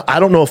Dana,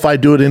 I don't know if I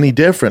do it any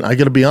different. I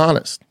got to be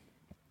honest.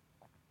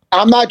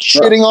 I'm not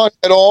shitting on him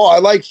at all. I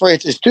like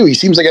Francis too. He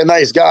seems like a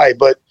nice guy,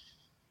 but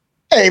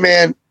hey,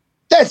 man,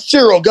 that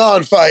Cyril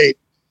Gahn fight,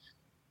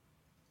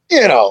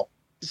 tough.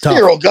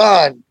 Cyril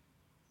Gahn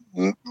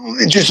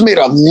just made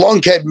a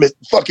lunkhead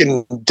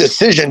fucking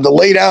decision to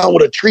lay down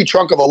with a tree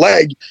trunk of a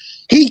leg.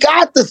 He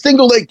got the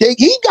single leg take.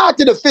 He got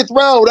to the 5th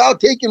round without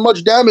taking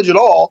much damage at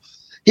all.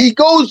 He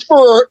goes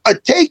for a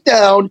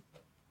takedown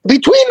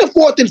between the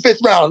 4th and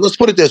 5th round. Let's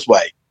put it this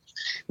way.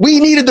 We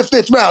needed the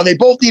 5th round. They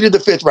both needed the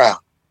 5th round.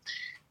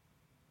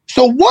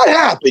 So what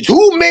happens?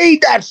 Who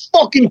made that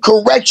fucking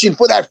correction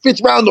for that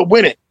 5th round to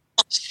win it?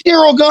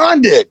 Cyril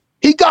Gahn did.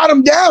 He got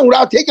him down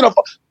without taking a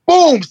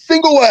boom,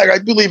 single leg, I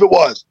believe it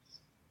was.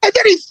 And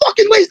then he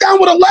fucking lays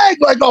down with a leg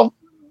like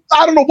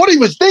I don't know what he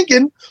was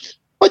thinking,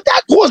 but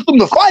that caused him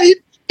to fight.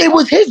 It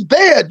was his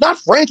bad, not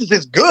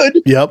Francis's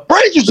good. Yep.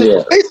 Francis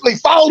just basically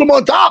followed him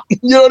on top. You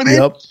know what I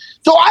mean? Yep.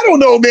 So I don't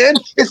know, man.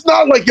 It's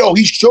not like,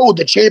 he showed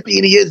the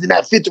champion he is in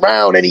that 5th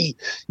round and he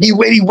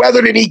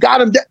weathered and he got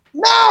him down.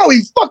 No,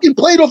 he fucking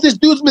played off this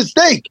dude's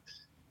mistake.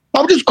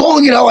 I'm just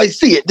calling it how I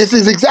see it. This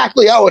is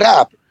exactly how it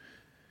happened.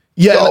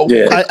 Yeah. So,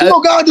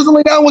 if God doesn't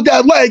lay down with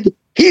that leg,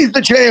 he's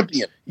the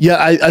champion. Yeah,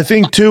 I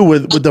think, too,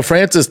 with the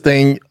Francis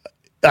thing,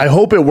 I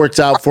hope it works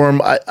out for him.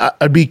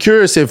 I'd be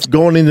curious if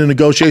going into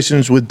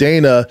negotiations with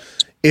Dana,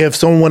 if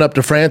someone went up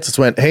to Francis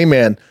and went, hey,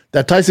 man,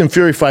 that Tyson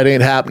Fury fight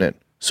ain't happening.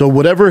 So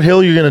whatever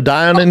hill you're going to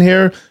die on in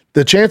here,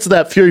 the chance of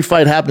that Fury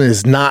fight happening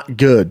is not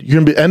good.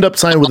 You're going to end up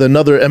signing with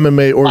another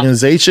MMA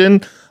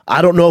organization.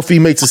 I don't know if he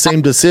makes the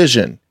same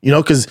decision,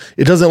 because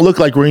it doesn't look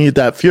like we're going to get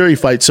that Fury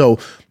fight. So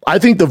I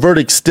think the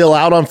verdict's still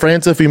out on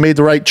Francis if he made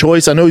the right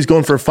choice. I know he's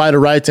going for fighter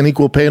rights and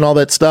equal pay and all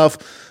that stuff.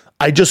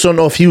 I just don't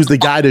know if he was the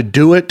guy to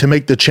do it, to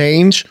make the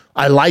change.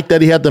 I like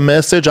that he had the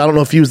message. I don't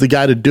know if he was the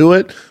guy to do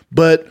it,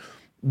 but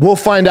we'll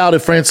find out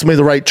if Francis made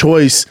the right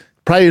choice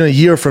probably in a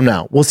year from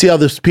now. We'll see how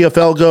this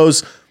PFL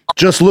goes.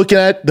 Just looking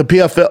at the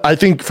PFL, I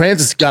think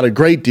Francis got a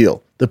great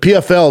deal. The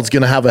PFL is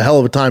going to have a hell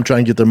of a time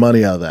trying to get their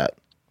money out of that.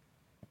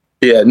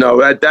 Yeah,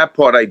 no, at that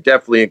part I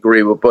definitely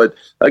agree with. But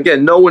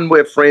again, knowing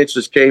where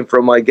Francis came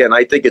from, again,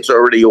 I think it's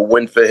already a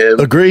win for him.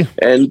 Agree.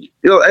 And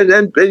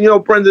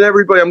Brendan,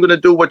 everybody, I'm going to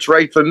do what's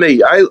right for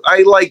me.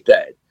 I like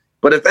that.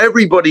 But if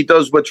everybody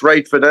does what's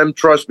right for them,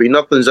 trust me,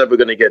 nothing's ever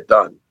going to get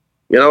done.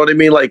 You know what I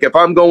mean? Like if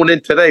I'm going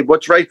in today,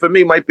 what's right for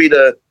me might be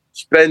to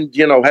spend,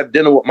 have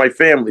dinner with my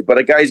family. But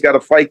a guy's got a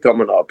fight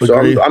coming up, so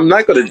I'm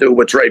not going to do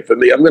what's right for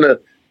me. I'm going to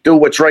do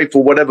what's right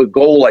for whatever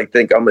goal I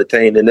think I'm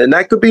attaining, and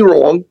that could be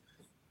wrong.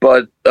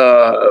 But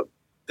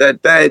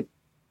that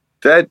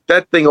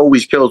thing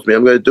always kills me.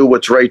 I'm going to do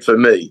what's right for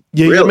me.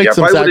 Yeah, you make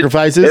some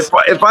sacrifices.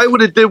 If I would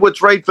have did what's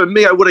right for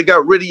me, I would have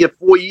got rid of you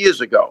 4 years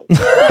ago. You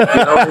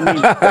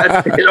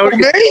know what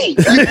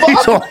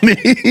I mean?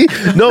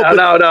 No.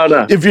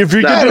 If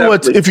you're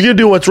gonna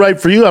do what's right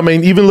for you, I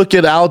mean, even look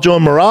at Aljo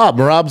and Merab.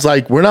 Merab's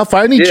like, we're not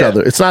fighting each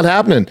other. It's not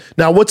happening.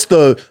 Now, what's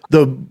the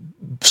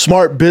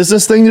smart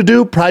business thing to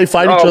do? Probably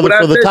fight each other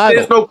for the title.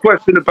 There's no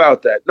question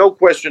about that. No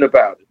question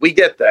about it. We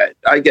get that.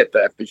 I get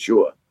that for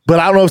sure. But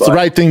I don't know if it's the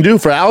right thing to do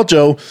for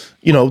Aljo.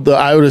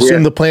 I would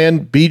assume the plan,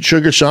 beat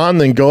Suga Sean,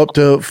 then go up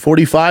to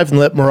 45 and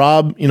let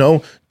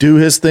Merab, do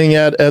his thing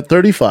at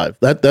 35.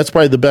 That's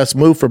probably the best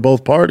move for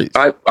both parties.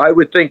 I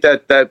would think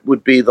that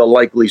would be the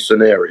likely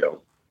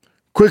scenario.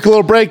 Quick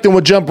little break, then we'll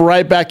jump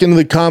right back into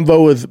the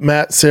convo with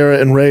Matt, Serra,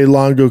 and Ray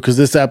Longo because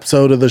this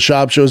episode of the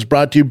Schaub Show is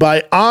brought to you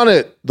by On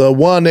It. the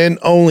one and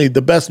only,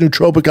 the best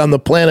nootropic on the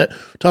planet.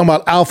 We're talking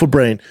about Alpha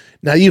Brain.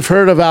 Now, you've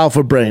heard of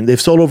Alpha Brain.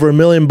 They've sold over 1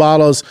 million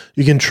bottles.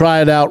 You can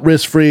try it out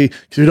risk-free.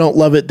 If you don't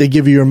love it, they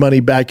give you your money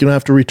back. You don't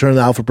have to return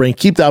the Alpha Brain.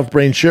 Keep the Alpha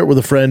Brain, share it with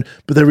a friend,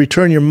 but they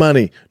return your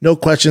money. No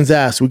questions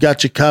asked. We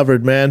got you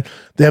covered, man.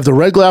 They have the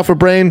regular Alpha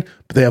Brain,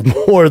 but they have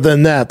more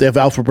than that. They have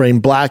Alpha Brain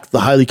Black, the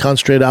highly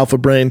concentrated Alpha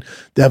Brain.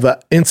 They have an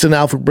instant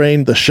Alpha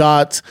Brain, the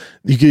shots.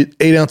 You get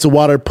 8 ounces of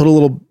water, put a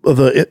little of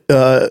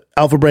the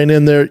Alpha Brain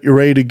in there. You're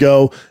ready to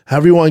go.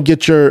 However you want to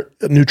get your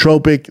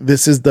nootropic,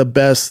 this is the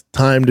best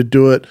time to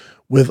do it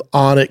with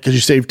Onnit, because you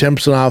save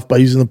 10% off by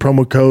using the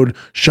promo code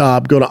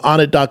Schaub. Go to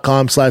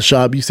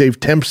onnit.com/Schaub. You save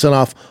 10%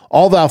 off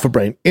all the Alpha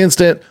Brain.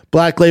 Instant,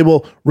 Black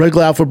Label,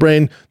 regular Alpha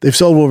Brain. They've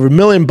sold over 1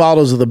 million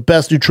bottles of the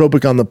best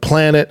nootropic on the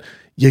planet.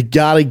 You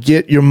got to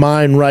get your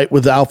mind right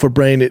with Alpha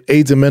Brain. It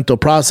aids in mental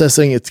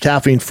processing. It's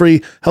caffeine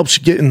free, helps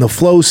you get in the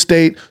flow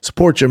state,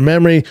 supports your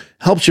memory,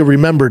 helps you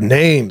remember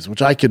names,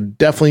 which I could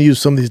definitely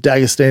use some of these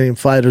Dagestani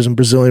fighters and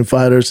Brazilian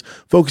fighters.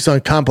 Focus on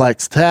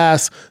complex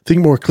tasks,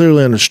 think more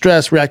clearly under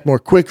stress, react more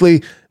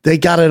quickly. They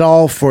got it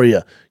all for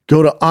you.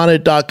 Go to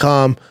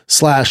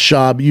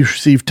onnit.com/Schaub. You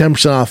receive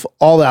 10% off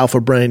all the Alpha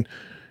Brain.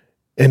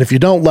 And if you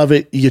don't love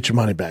it, you get your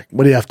money back.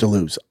 What do you have to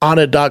lose?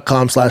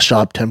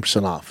 onnit.com/Schaub,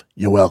 10% off.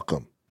 You're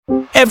welcome.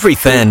 Every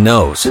fan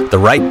knows the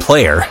right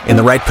player in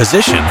the right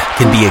position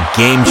can be a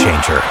game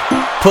changer.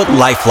 Put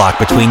LifeLock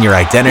between your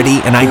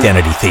identity and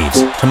identity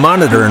thieves to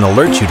monitor and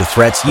alert you to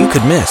threats you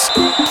could miss.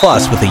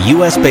 Plus, with a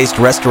U.S.-based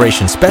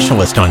restoration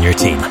specialist on your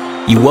team,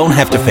 you won't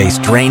have to face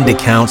drained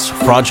accounts,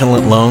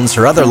 fraudulent loans,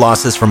 or other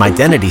losses from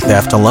identity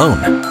theft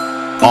alone.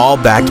 All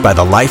backed by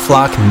the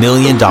LifeLock $1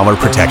 Million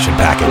Protection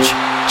Package.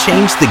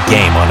 Change the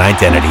game on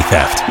identity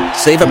theft.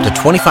 Save up to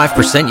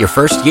 25% your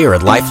first year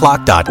at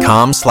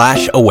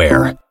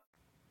LifeLock.com/aware.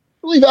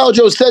 I believe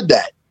Aljo said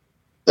that.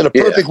 In a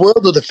perfect world,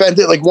 he'll defend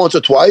it like once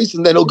or twice,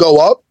 and then he'll go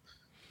up,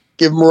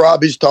 give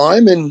Merab his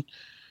time. And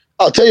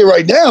I'll tell you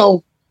right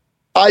now,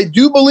 I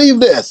do believe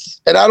this.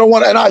 And I don't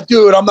want, and I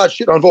do it. I'm not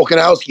shitting on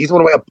Volkanovski. He's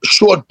one of my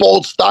short,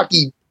 bold,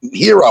 stocky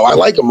hero. I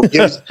like him. I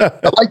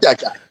like that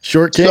guy.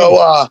 Short king.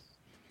 So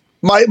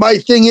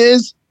my thing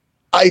is,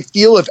 I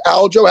feel if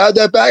Aljo had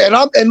that back, and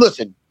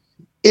listen,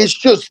 it's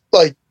just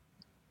like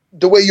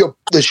the way your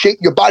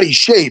body's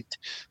shaped.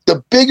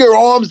 The bigger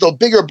arms, the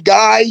bigger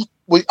guy,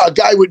 a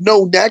guy with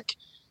no neck.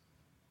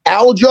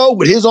 Aljo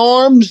with his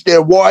arms,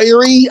 they're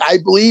wiry. I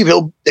believe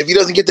if he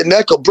doesn't get the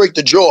neck, he'll break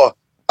the jaw.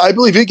 I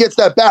believe if he gets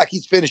that back,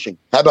 he's finishing.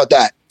 How about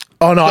that?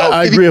 Oh no,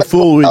 I agree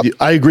fully with you.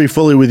 I agree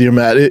fully with you,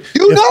 Matt.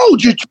 Doing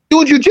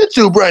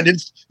jiu-jitsu, Brendan.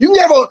 You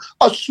can have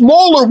a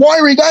smaller,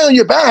 wiry guy on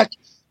your back.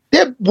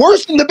 They're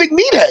worse than the big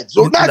meatheads.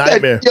 So not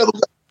Nightmare.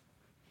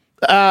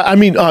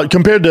 that.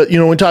 Compared to,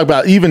 when we talk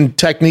about even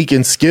technique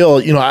and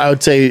skill, I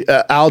would say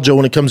Aljo,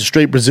 when it comes to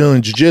straight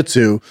Brazilian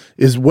jiu-jitsu,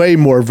 is way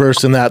more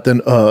versed in that than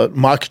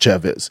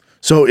Makhachev is.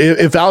 So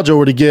if Aljo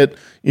were to get,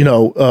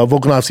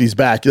 Volkanovski's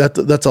back,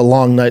 that's a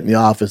long night in the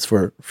office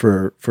for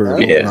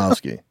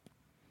Volkanovski.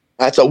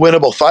 That's a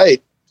winnable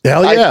fight.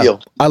 Hell yeah.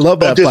 I love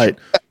that fight.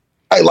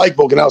 I like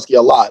Volkanovski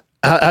a lot.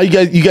 How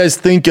you guys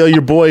think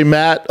your boy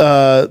Matt,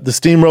 the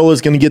Steamroller,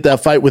 is going to get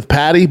that fight with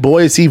Patty?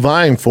 Boy, is he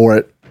vying for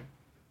it.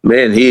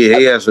 Man, he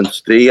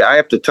hasn't. I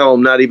have to tell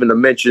him not even to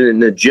mention it in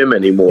the gym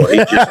anymore. He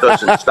just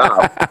doesn't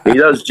stop. He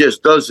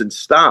just doesn't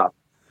stop.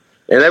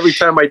 And every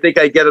time I think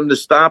I get him to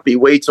stop, he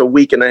waits a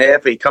week and a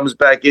half. And he comes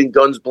back in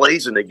guns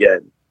blazing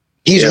again.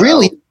 He's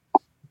one of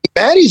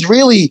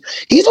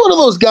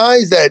those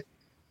guys that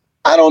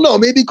I don't know.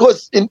 Maybe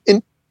because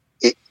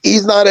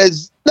he's not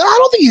as. No, I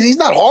don't think he's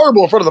not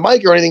horrible in front of the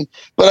mic or anything.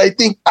 But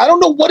I don't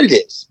know what it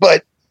is.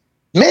 But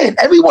man,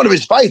 every one of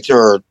his fights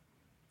are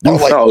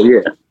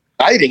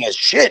exciting as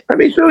shit. I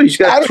mean, so he's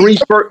got three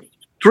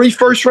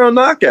first round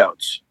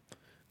knockouts.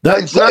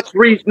 That's not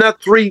three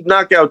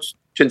knockouts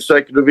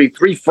consecutively,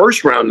 3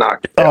 first round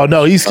knockouts. Oh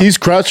no, he's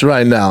crushed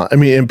right now. I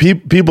mean, and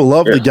people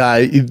love the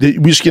guy.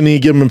 We just need to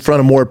get him in front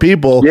of more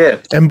people. Yeah,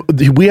 and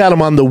we had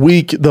him on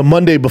the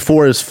Monday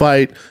before his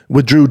fight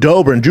with Drew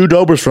Dober, and Drew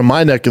Dober's from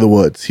my neck of the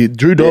woods.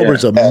 Drew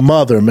Dober's a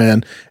mother,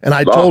 man. And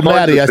I told 100%.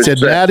 Maddie, I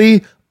said,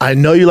 Maddie, I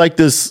know you like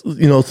this,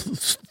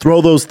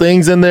 throw those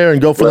things in there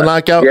and go for the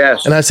knockout.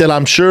 Yes. And I said,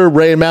 I'm sure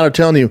Ray and Matt are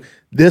telling you,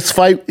 this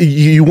fight,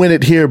 you win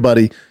it here,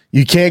 buddy.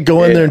 You can't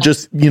go in there and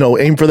just,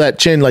 aim for that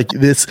chin. Like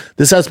this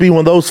has to be one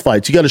of those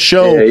fights. You got to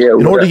show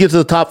in order to get to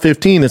the top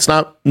 15. It's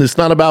not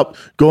about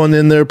going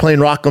in there playing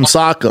rock'em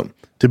sock'em.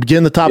 To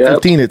begin the top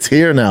 15, it's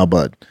here now,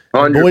 bud.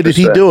 Boy, did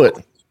he do it.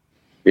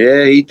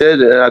 Yeah, he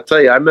did. And I'll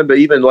tell you, I remember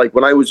even like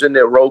when I was in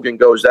there, Rogan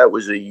goes,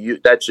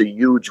 that's a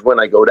huge win.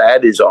 I go,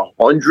 that is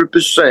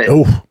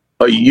 100%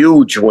 a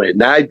huge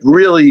win. I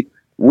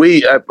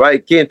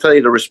can't tell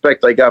you the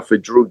respect I got for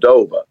Drew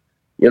Dober,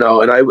 and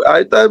I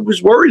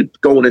was worried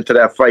going into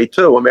that fight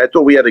too. I mean, I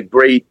thought we had a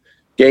great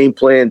game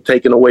plan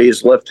taking away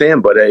his left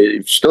hand, but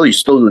still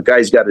the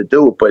guy's got to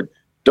do it. But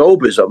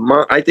Dober's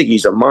I think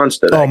he's a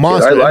monster. Oh,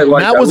 monster.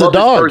 Matt was a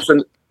dog.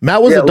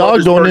 Matt was a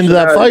dog going into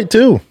that fight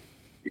too.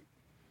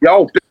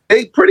 Yo,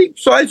 pretty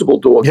sizable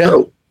dog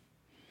too.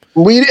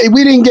 We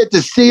didn't get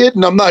to see it,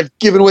 and I'm not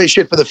giving away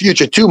shit for the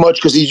future too much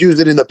because he's used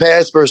it in the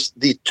past versus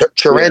the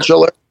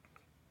tarantula.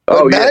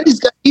 Oh, But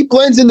he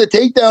blends in the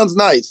takedowns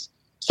nice.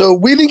 So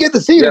we didn't get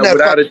to see it in that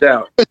without a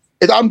doubt.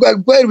 I'm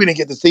glad we didn't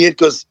get to see it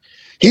because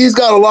he's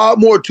got a lot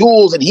more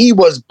tools, and he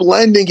was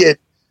blending it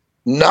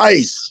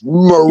nice.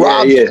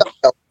 Marab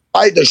style,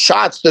 right? The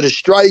shots to the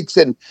strikes,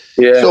 and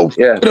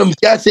I'm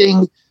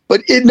guessing,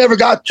 but it never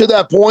got to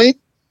that point.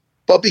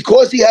 But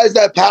because he has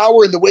that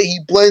power and the way he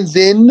blends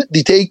in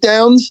the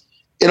takedowns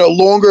in a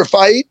longer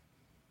fight,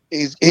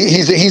 he's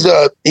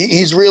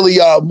really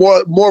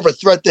more of a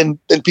threat than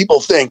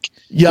people think.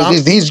 Yeah,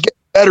 he's getting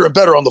better and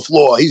better on the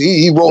floor.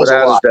 He rolls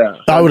a lot.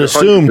 I would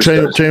assume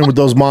training with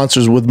those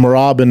monsters with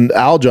Marab and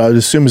Aljo, I would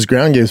assume his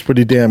ground game is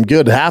pretty damn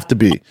good. It'd have to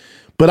be.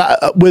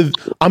 But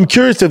I'm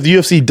curious if the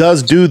UFC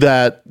does do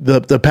that,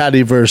 the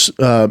Paddy versus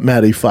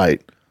Matty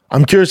fight.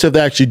 I'm curious if they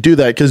actually do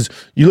that because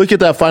you look at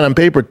that fight on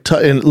paper.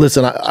 And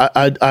listen,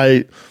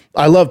 I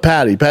love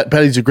Paddy.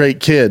 Paddy's a great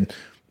kid.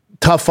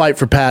 Tough fight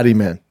for Paddy,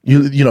 man.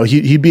 You know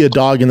he'd be a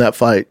dog in that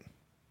fight.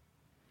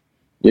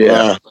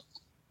 Yeah,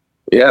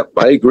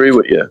 I agree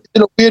with you.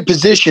 In a weird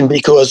position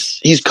because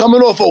he's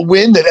coming off a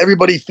win that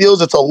everybody feels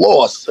it's a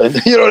loss, and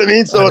you know what I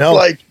mean. So it's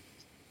like,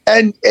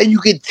 and you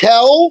could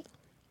tell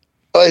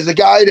as a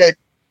guy that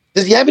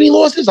does he have any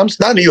losses? I'm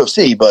not in the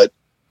UFC, but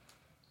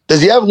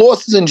does he have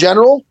losses in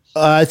general?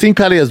 I think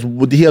Paddy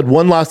he had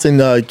one loss in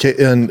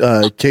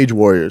Cage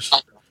Warriors,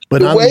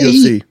 but not in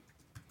the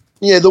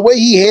UFC. The way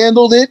he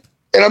handled it,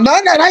 and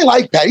I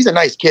like Paddy. He's a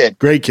nice kid.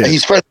 Great kid.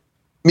 He's friends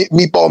with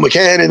Meatball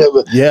McCann and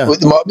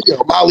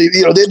with Molly.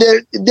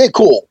 They're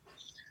cool.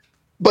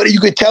 But you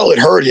could tell it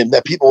hurt him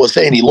that people were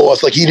saying he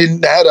lost. Like he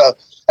didn't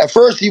at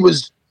first he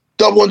was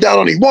doubling down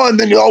on he won,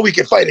 then we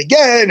can fight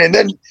again. And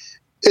then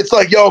it's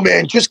like, yo,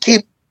 man, just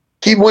keep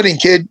winning,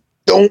 kid.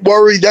 Don't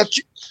worry. That's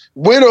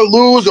win or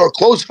lose or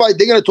close fight,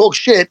 they're gonna talk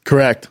shit.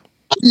 Correct.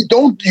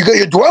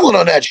 You're dwelling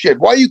on that shit.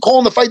 Why are you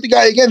calling to fight the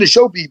guy again to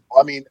show people?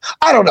 I mean,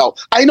 I don't know.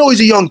 I know he's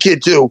a young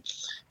kid too,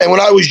 and when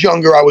I was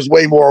younger, I was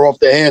way more off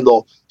the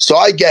handle. So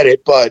I get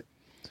it, but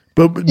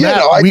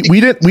Matt,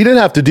 we didn't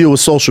have to deal with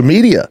social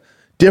media.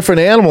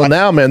 Different animal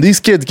now, man. These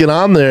kids get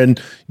on there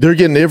and they're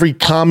getting every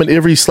comment,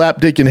 every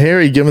slap, Dick, and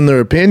Harry giving their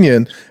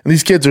opinion, and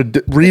these kids are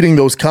reading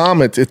those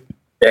comments.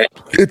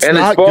 It's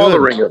not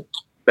bothering them.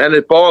 And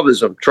it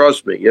bothers him.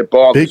 Trust me, it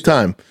bothers big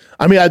time.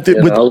 I mean,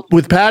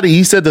 with Paddy,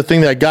 he said the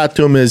thing that got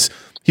to him is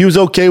he was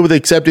okay with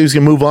accepting he was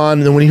going to move on.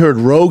 And then when he heard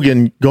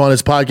Rogan go on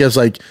his podcast,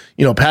 like,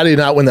 Paddy did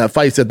not win that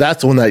fight, he said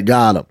that's the one that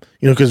got him.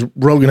 Because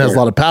Rogan has a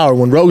lot of power.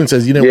 When Rogan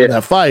says you didn't win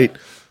that fight,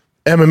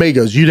 MMA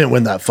goes, you didn't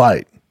win that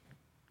fight.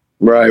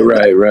 Right.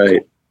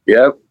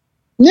 Yep.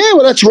 Yeah,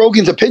 well, that's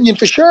Rogan's opinion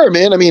for sure,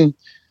 man. I mean,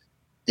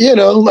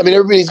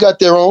 everybody's got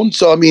their own.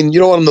 So, I mean, you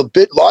don't want them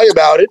to lie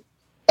about it.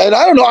 And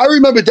I don't know. I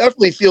remember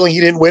definitely feeling he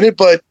didn't win it,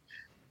 but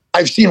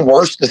I've seen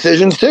worse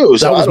decisions too.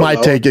 So that was my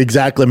take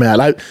exactly,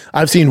 Matt.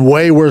 I've seen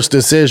way worse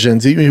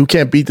decisions. You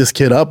can't beat this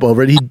kid up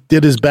over it. He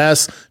did his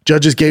best.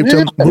 Judges gave to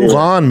him. Move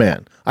on,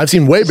 man. I've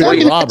seen way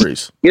bigger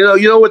robberies. You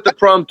know what the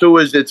problem too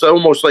is? It's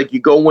almost like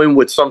you go in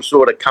with some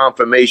sort of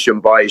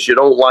confirmation bias. You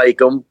don't like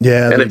him,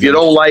 and if you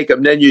don't like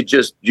him, then he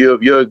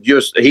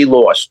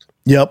lost.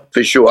 Yep,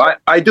 for sure.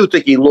 I do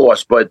think he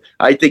lost, but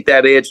I think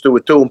that adds to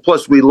it too. And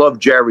plus, we love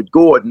Jared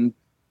Gordon.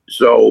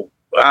 So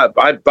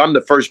I'm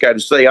the first guy to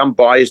say I'm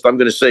biased. I'm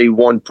going to say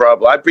one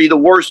problem. I'd be the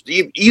worst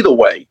either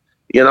way.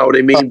 You know what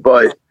I mean?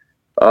 But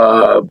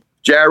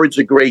Jared's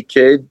a great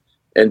kid,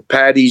 and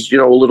Paddy's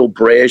a little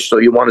brash. So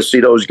you want to see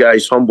those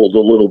guys humbled a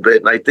little bit.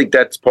 And I think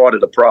that's part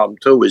of the problem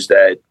too. Is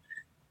that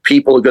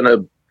people are going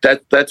to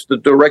that's the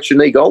direction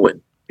they go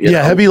in.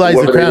 Heavy lies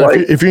the crown.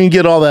 If you're going to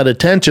get all that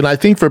attention, I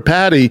think for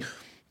Paddy,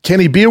 can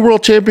he be a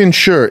world champion?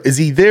 Sure. Is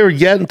he there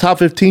yet in top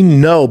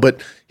 15? No,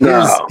 but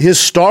his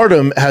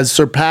stardom has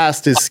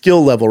surpassed his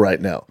skill level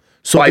right now.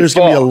 So there's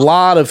going to be a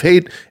lot of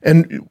hate.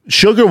 And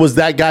Sugar was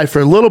that guy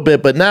for a little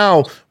bit, but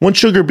now once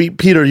Sugar beat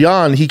Peter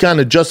Yan, he kind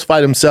of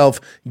justified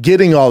himself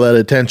getting all that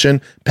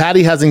attention.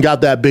 Paddy hasn't got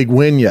that big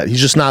win yet.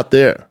 He's just not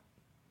there.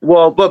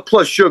 Well, but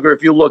plus Sugar,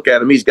 if you look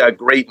at him, he's got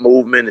great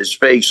movement. His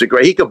face is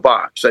great. He could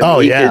box.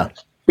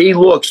 He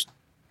looks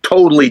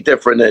totally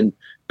different than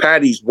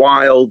Paddy's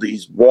wild.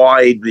 He's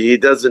wide. He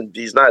doesn't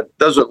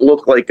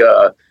look like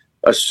a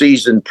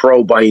seasoned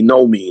pro by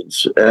no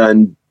means.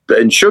 And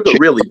Sugar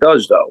really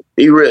does though.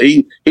 He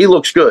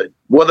looks good.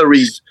 Whether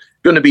he's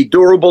going to be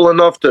durable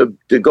enough to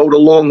go to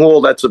long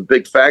haul, that's a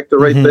big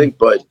factor, I think.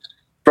 But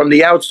from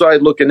the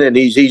outside looking in,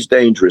 he's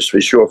dangerous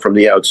for sure from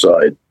the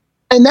outside.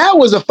 And that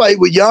was a fight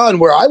with Jan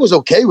where I was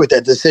okay with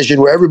that decision,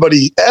 where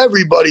everybody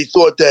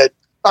thought that.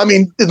 I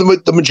mean,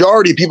 the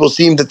majority of people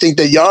seem to think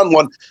that Jan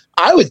won.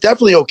 I was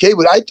definitely okay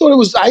with it. I thought it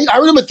was. I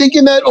remember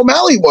thinking that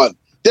O'Malley won.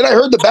 Then I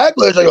heard the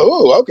backlash. I go,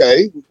 oh,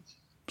 okay,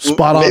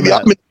 spot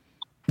on.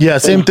 Yeah,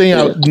 same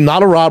thing.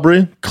 Not a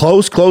robbery.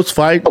 Close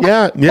fight.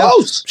 Yeah.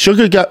 Close.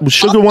 Sugar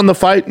won the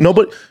fight.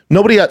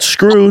 Nobody got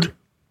screwed.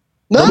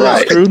 Nobody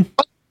got screwed.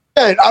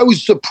 And I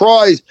was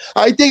surprised.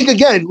 I think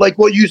again, like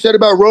what you said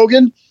about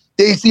Rogan,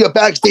 they see a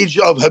backstage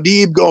of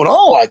Habib going,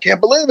 "Oh, I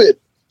can't believe it."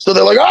 So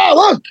they're like, oh,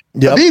 look,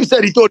 Habib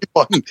said he thought he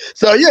won.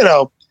 So,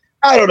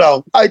 I don't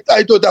know. I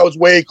thought that was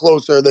way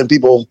closer than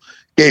people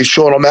gave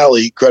Sean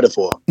O'Malley credit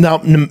for. Now,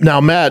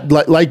 Matt,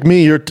 like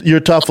me, you're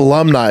tough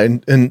alumni,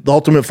 and the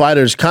Ultimate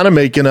Fighter is kind of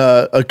making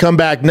a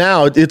comeback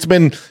now. It's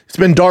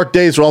been dark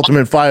days for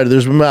Ultimate Fighter.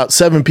 There's been about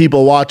 7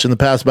 people watching the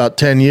past about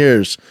 10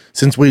 years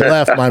since we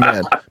left, my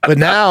man. But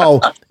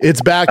now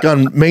it's back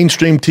on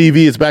mainstream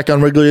TV. It's back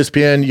on regular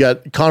ESPN. You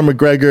got Conor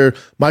McGregor,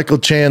 Michael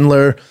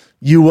Chandler.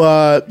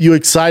 You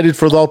excited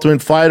for the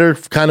Ultimate Fighter,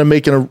 kind of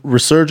making a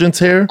resurgence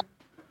here?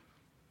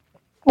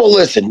 Well,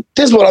 listen,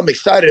 this is what I'm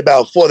excited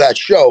about for that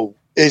show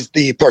is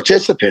the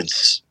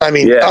participants. I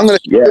mean, I'm going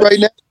to tell you right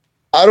now,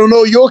 I don't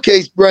know your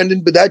case,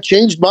 Brendan, but that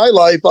changed my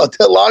life. I'll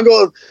tell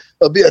Longo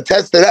will be a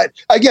test to that.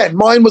 Again,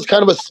 mine was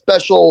kind of a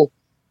special.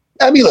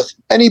 I mean,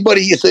 listen,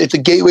 anybody, it's a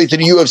gateway to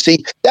the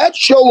UFC. That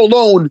show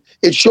alone,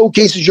 it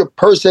showcases your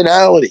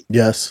personality.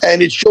 Yes.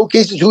 And it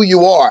showcases who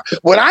you are.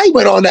 When I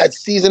went on that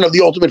season of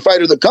The Ultimate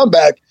Fighter, The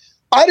Comeback,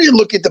 I didn't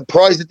look at the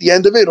prize at the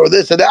end of it or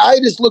this or that. I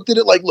just looked at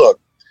it like, look,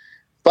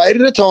 fight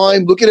at a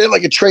time, look at it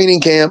like a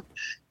training camp.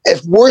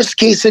 If worst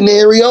case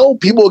scenario,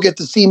 people will get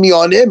to see me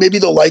on there. Maybe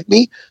they'll like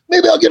me.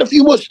 Maybe I'll get a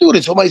few more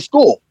students for my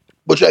school,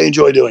 which I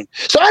enjoy doing.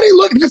 So I didn't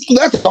look,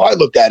 that's how I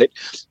looked at it.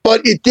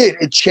 But it did.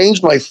 It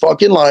changed my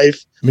fucking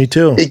life. Me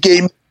too. It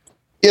gave,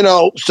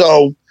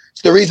 so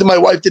it's the reason my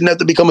wife didn't have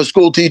to become a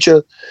school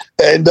teacher.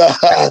 And so,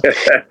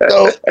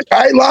 all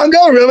right,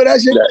 Longo, remember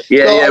that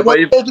shit? I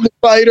went to Ultimate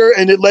Fighter,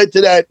 and it led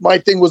to that. My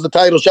thing was the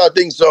title shot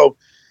thing. So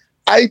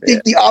I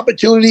think the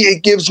opportunity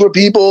it gives for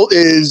people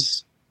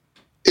is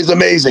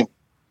amazing.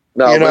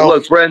 No, but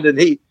look, Brendan,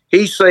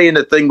 he's saying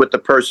the thing with the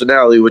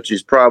personality, which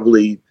is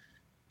probably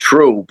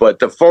true, but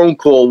the phone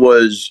call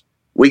was,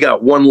 we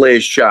got one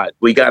last shot.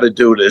 We got to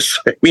do this.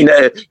 I mean,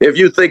 if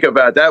you think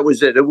about it, that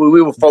was it.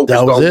 We were focused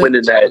on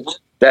winning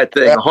that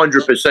thing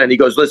 100%. He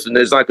goes, listen,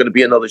 there's not going to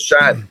be another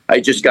shot.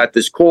 I just got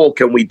this call.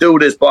 Can we do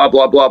this? Blah,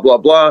 blah, blah, blah,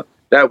 blah.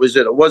 That was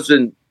it. It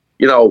wasn't,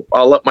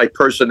 I'll let my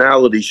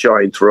personality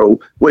shine through,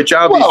 which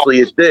obviously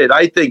it did.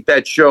 I think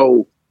that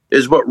show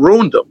is what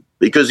ruined him,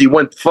 because he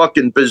went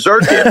fucking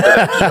berserk after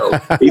that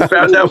show. He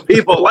found out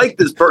people like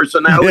this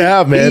personality.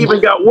 Yeah, man. He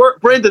even got worse.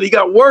 Brendan, he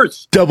got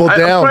worse. Double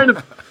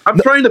down. I'm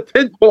trying to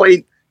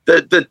pinpoint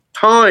the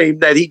time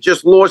that he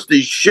just lost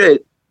his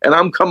shit, and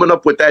I'm coming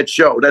up with that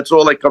show. That's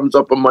all that comes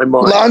up in my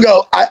mind.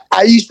 Longo,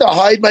 I used to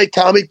hide my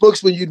comic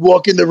books when you'd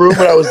walk in the room,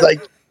 and I was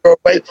like,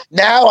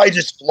 now I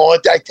just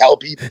flaunt. I tell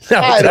people.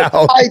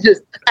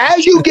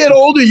 As you get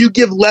older, you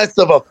give less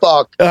of a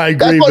fuck. I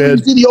agree, That's why man.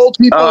 you see the old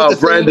people with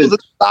the Brendan. symbols of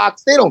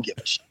stocks. They don't give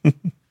a shit.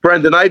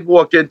 Brendan, I'd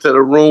walk into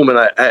the room and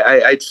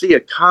I'd see a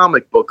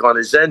comic book on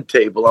his end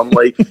table. I'm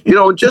like,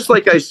 just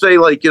like I say,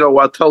 like,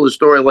 I'll tell the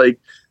story, like,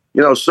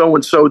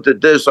 so-and-so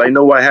did this. I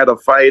know I had a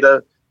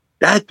fighter.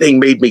 That thing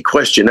made me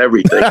question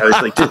everything. I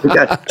was like,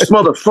 this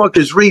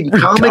motherfucker's reading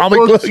comic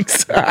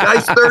books. The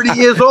guy's 30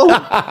 years old.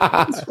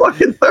 He's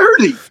fucking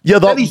 30. Yeah,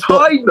 and he's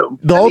hiding them.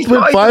 The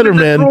Ultimate Fighter,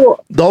 man.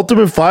 The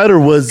Ultimate Fighter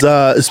was,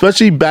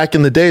 especially back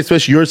in the day,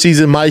 especially your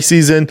season, my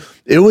season,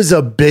 it was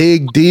a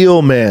big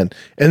deal, man.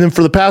 And then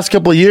for the past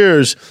couple of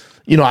years,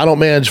 I don't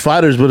manage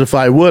fighters, but if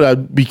I would,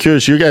 I'd be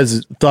curious your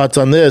guys' thoughts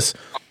on this.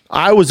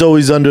 I was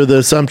always under the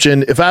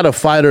assumption, if I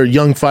had a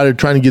young fighter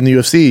trying to get in the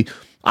UFC,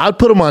 I'd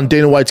put him on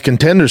Dana White's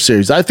Contender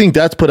Series. I think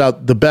that's put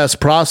out the best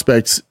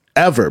prospects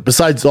ever,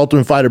 besides the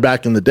Ultimate Fighter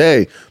back in the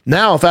day.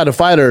 Now, if I had a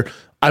fighter,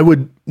 I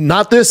would,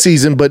 not this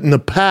season, but in the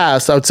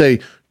past, I would say,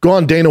 go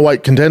on Dana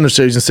White Contender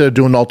Series instead of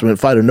doing Ultimate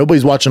Fighter.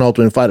 Nobody's watching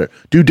Ultimate Fighter.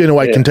 Do Dana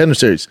White Contender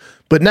Series.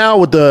 But now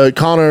with the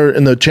Conor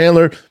and the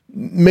Chandler,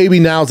 maybe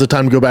now's the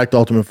time to go back to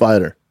Ultimate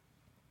Fighter.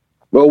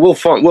 Well,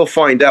 we'll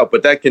find out.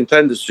 But that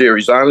Contender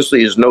Series,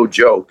 honestly, is no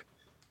joke.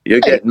 You're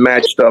getting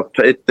matched up.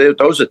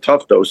 Those are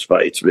tough, those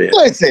fights, man.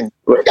 Listen,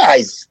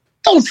 guys,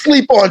 don't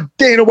sleep on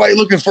Dana White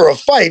looking for a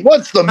fight.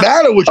 What's the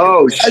matter with you?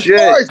 Oh,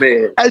 shit,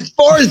 man. As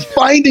far as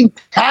finding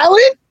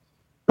talent,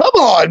 come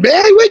on,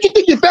 man. Where'd you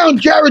think you found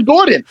Jared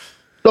Gordon?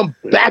 Some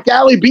back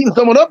alley beating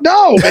someone up?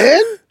 No,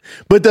 man.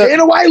 But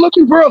Dana White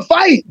looking for a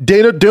fight.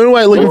 Dana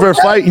White looking for a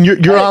fight, and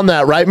you're on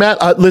that, right,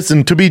 Matt?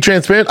 Listen, to be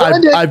transparent,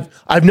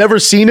 I've never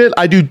seen it.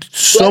 I do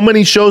so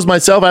many shows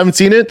myself. I haven't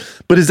seen it.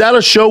 But is that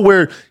a show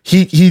where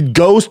he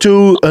goes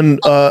to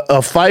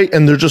a fight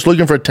and they're just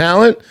looking for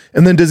talent,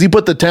 and then does he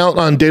put the talent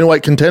on Dana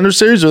White Contender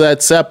Series, or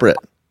that's separate?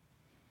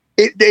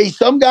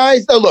 Some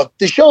guys. Look,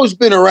 the show's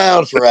been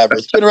around forever.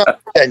 It's been around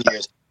for 10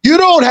 years. You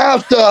don't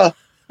have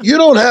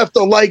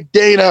to like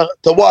Dana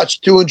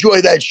to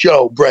enjoy that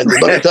show, Brendan.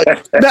 Let me tell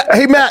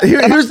you. Matt,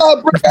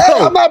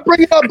 I'm not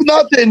bringing up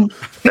nothing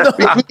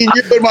between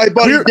you and my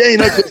buddy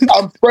Dana, because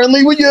I'm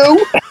friendly with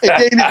you, and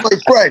Dana's my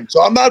friend.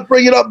 So I'm not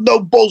bringing up no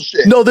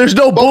bullshit. No, there's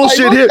no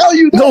bullshit here.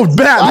 No,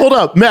 Matt, hold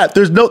up, Matt.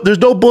 There's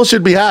no bullshit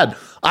to be had.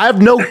 I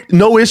have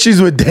no issues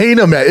with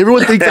Dana, man.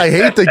 Everyone thinks I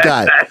hate the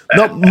guy.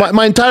 No,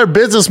 my entire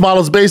business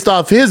model is based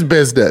off his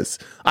business.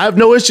 I have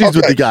no issues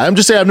with the guy. I'm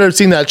just saying I've never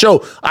seen that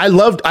show.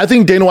 I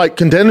think Dana White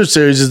Contender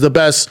Series is the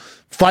best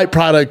fight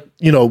product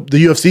you know,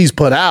 the UFC's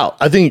put out.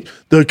 I think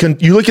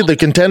you look at the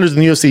contenders in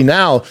the UFC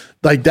now,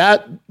 like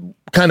that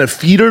kind of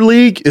feeder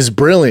league is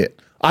brilliant.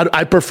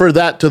 I prefer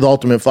that to the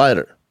Ultimate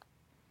Fighter.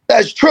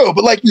 That's true,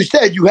 but like you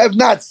said, you have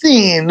not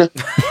seen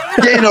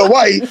Dana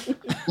White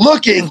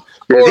looking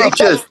for a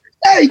fight.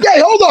 Hey,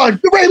 hold on,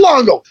 Ray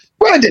Longo,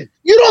 Brendan.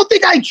 You don't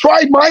think I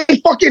tried my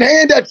fucking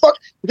hand at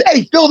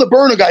Hey, Phil the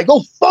Burner guy,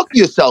 go fuck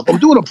yourself. I'm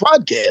doing a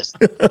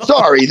podcast.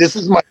 Sorry, this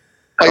is my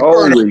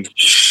holy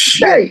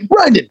shit. Hey,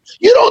 Brendan,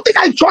 you don't think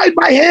I tried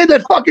my hand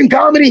at fucking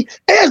comedy?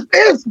 Ask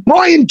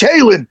Brian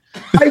Kalin.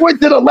 I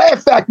went to the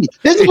Laugh Factory.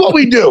 This is what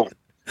we do.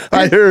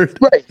 I heard.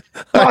 Right.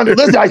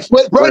 Listen, I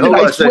swear, Brendan,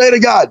 I swear to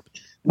God.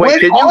 When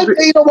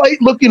Dana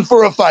White looking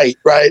for a fight,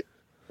 right?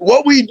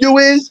 What we do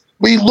is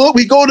we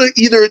go to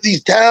either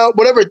these town,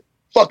 whatever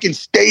fucking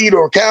state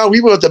or town.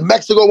 We went to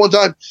Mexico one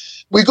time.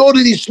 We go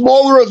to these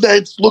smaller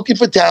events looking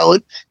for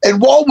talent,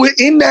 and while we're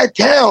in that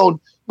town,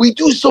 we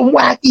do some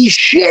wacky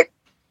shit.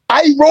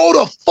 I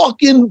rode a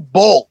fucking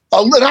bull.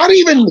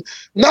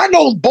 Not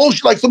no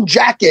bullshit, like some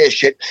jackass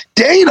shit.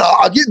 Dana,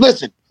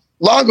 listen,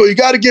 Longo, you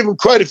got to give him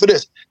credit for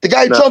this. The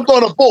guy jumped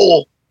on a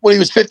bull when he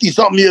was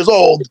 50-something years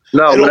old.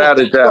 No, without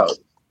a doubt.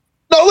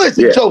 No,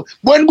 listen. Yeah. So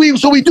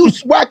we do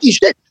wacky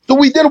shit. So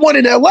we did one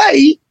in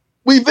L.A.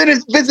 We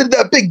visited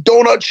that big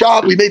donut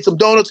shop. We made some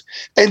donuts,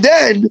 and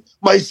then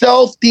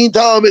myself, Dean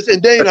Thomas,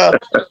 and Dana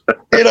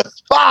in a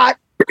spot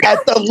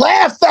at the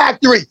Laugh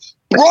Factory.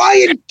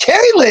 Brian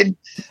Kalin.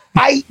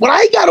 When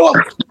I got off,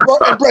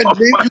 Brendan,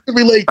 maybe you can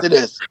relate to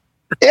this.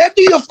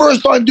 After your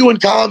first time doing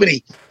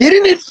comedy,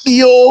 didn't it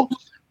feel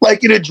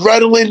like an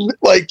adrenaline?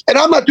 And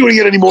I'm not doing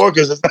it anymore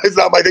because it's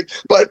not my thing.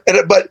 But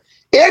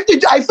after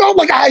I felt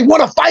like I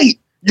want to fight.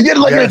 You get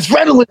an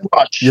adrenaline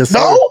rush. Yes,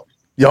 no?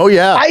 Oh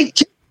yeah.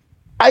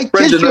 I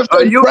Brendan,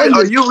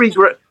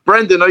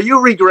 Brendan, are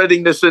you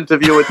regretting this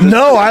interview?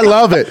 No, I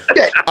love it.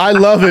 I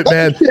love it,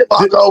 man.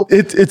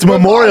 It's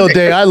Memorial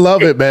Day. I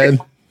love it, man.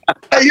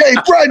 Hey,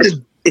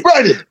 Brendan.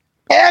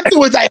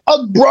 Afterwards, I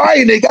hugged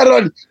Brian. They got it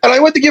on, and I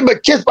went to give him a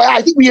kiss. But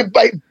I think we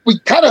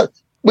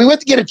went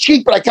to get a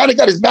cheek, but I kind of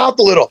got his mouth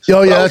a little.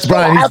 Oh yeah, that's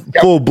Brian.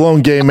 He's full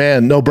blown gay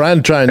man. No,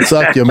 Brian trying to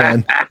suck you,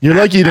 man. You're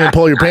lucky you didn't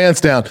pull your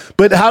pants down.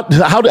 But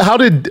how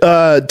did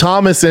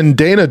Thomas and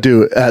Dana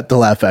do at the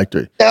Laugh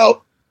Factory?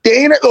 Now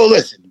Dana,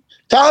 listen.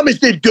 Thomas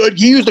did good.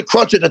 He used a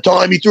crutch at the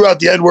time. He threw out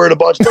the N-word a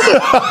bunch.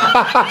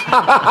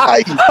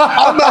 I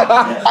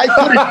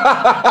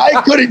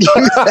couldn't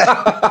use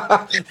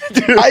that.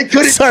 Dude, I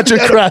couldn't. Such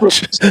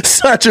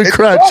a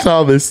crutch,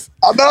 Thomas.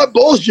 I'm not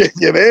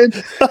bullshitting you, man.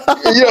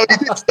 He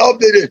did stuff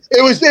that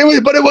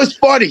it was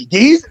funny.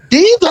 Dean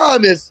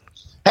Thomas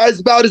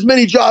has about as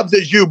many jobs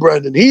as you,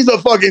 Brendan. He's a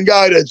fucking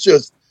guy that's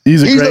just.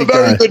 He's a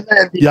very good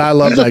man. Yeah, I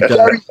love that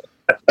guy.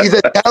 He's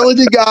a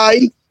talented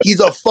guy.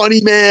 He's a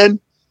funny man.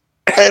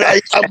 And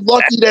I'm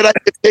lucky that I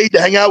get paid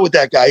to hang out with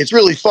that guy. It's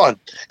really fun.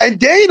 And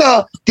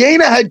Dana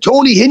had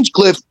Tony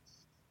Hinchcliffe.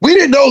 We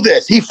didn't know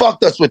this. He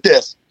fucked us with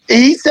this.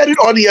 He said it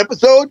on the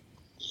episode.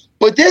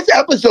 But this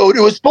episode,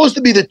 it was supposed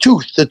to be the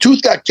tooth. The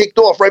tooth got kicked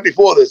off right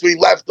before this. We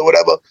left or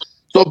whatever.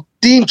 So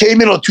Dean came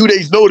in on 2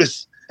 days'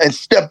 notice and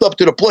stepped up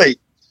to the plate.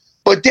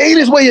 But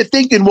Dana's way of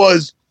thinking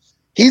was,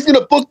 he's going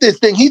to book this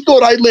thing. He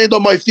thought I'd land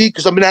on my feet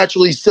because I'm a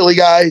naturally silly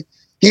guy.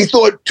 He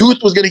thought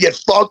Tooth was going to get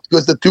fucked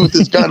because the Tooth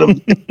is kind of...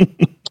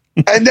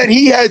 And then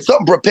he had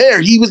something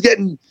prepared. He was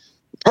getting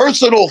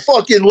personal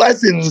fucking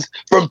lessons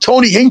from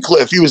Tony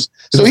Hinchcliffe. He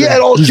had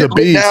all shit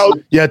written out.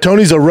 Yeah,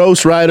 Tony's a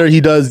roast writer.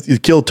 He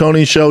Kill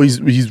Tony's show. He's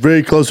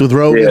very close with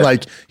Rogan. Yeah.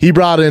 Like he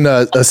brought in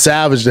a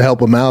savage to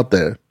help him out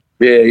there.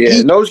 Yeah.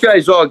 And those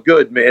guys are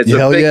good, man. It's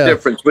a big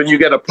difference when you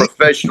get a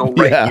professional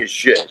writing your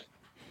shit.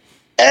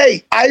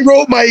 Hey, I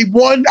wrote my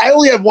one. I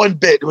only have one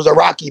bit. It was a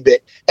Rocky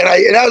bit, and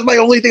that was my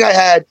only thing I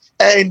had,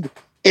 and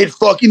it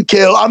fucking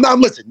killed. I'm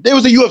listening. There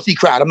was a UFC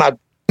crowd. I'm not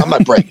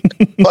bragging,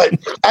 but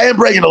I am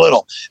bragging a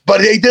little. But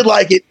they did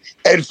like it,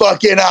 and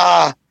fucking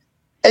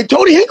and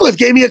Tony Hinchcliffe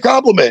gave me a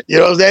compliment. You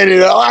know what I'm saying?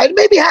 It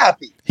made me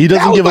happy. He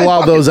doesn't give a lot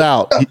of those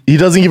out. He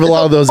doesn't give a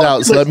lot of those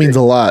out, so that means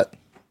a lot.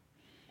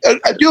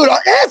 Dude, I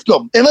asked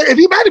him, and if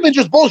he might have been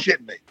just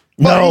bullshitting me,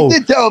 but he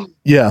did tell me.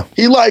 Yeah,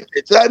 he liked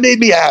it, so that made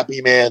me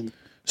happy, man.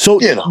 So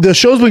the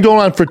show's been going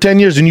on for 10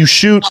 years, and you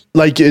shoot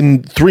like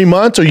in 3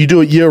 months, or you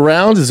do it year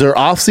round? Is there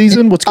off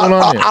season? What's going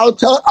on here?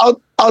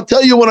 I'll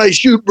tell you when I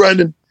shoot,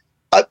 Brendan.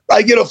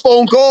 I get a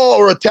phone call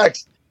or a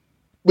text.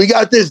 We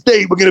got this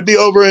date. We're going to be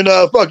over in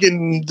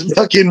fucking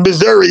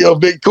Missouri or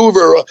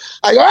Vancouver.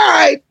 I go, all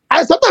right.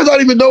 Sometimes I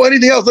don't even know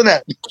anything else than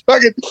that.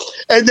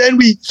 And then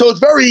so it's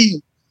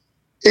very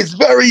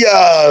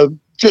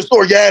just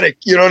organic.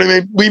 You know what I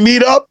mean? We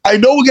meet up. I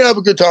know we're going to have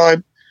a good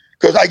time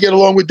because I get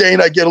along with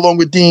Dane. I get along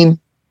with Dean.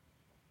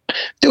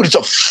 Dude,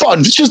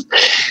 it's just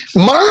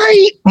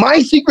my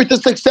secret to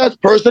success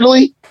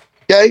personally.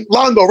 Okay,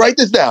 Longo, write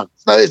this down.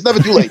 It's never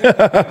too late.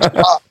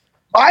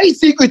 My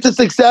secret to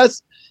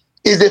success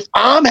is if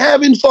I'm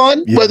having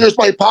fun, whether it's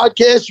my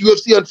podcast,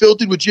 UFC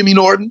Unfiltered with Jimmy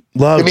Norton.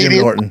 Love Jimmy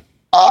Norton.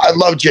 I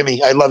love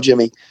Jimmy.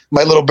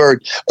 My little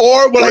bird.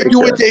 Or what I do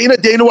with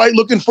Dana White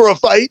looking for a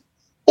fight.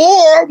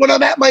 Or when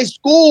I'm at my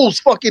schools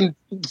fucking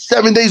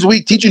 7 days a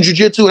week teaching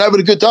jiu-jitsu and having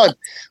a good time.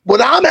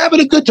 When I'm having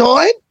a good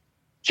time,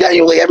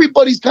 genuinely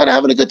everybody's kind of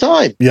having a good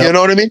time. Yep. You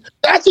know what I mean?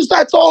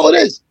 That's all it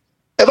is.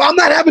 If I'm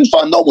not having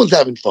fun, no one's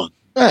having fun.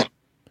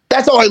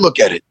 That's how I look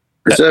at it.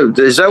 So,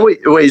 is that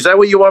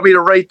what you want me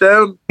to write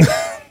down?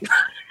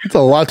 It's a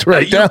lot to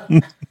write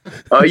down.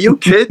 Are you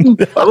kidding?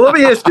 Let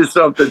me ask you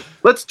something.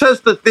 Let's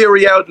test the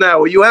theory out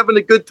now. Are you having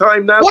a good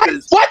time now? What,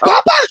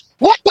 Papa?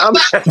 What,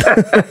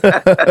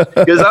 Papa?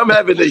 Because I'm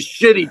having a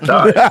shitty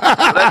time.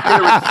 That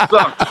theory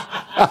sucks.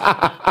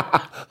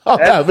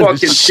 That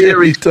fucking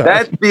theory,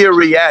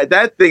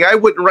 that thing, I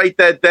wouldn't write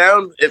that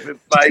down if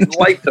my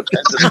life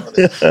depended on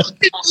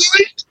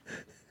it.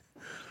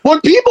 When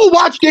people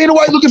watch Dana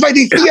White looking like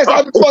they see us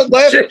having fun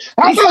laughing,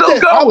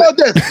 how about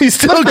this? He's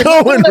still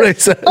going, Ray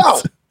says.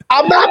 No,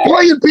 I'm not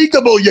playing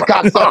peekaboo, you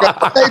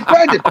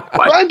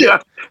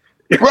cocksucker.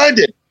 Hey,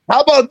 Brendan, how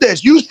about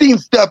this? You've seen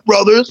Step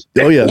Brothers.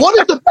 Oh, yeah. What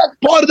is the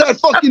best part of that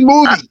fucking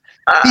movie?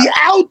 The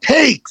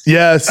outtakes.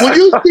 Yes. When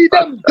you see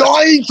them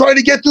dying trying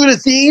to get through the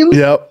scenes,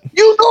 Yep.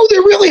 you know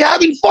they're really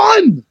having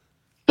fun.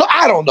 So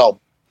I don't know.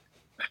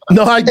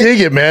 No, I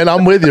dig it, man.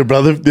 I'm with you,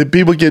 brother. The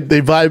people get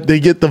the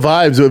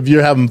vibes if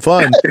you're having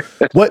fun.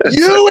 What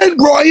you and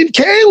Brian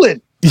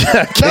Kalin?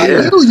 Yeah,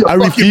 Kalin. I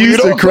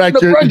refuse to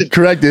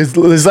correct his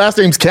last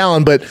name's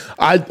Callan, but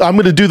I'm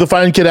going to do the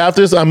Fighting Kid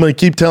after this. I'm going to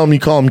keep telling him you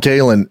call him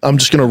Kalin. I'm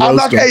just going to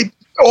roast him. Hey,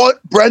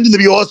 Brendan, to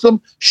be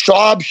awesome.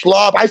 Schaub,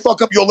 Schlab. I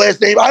fuck up your last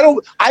name.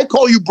 I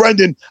call you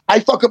Brendan. I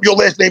fuck up your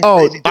last name.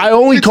 Oh, I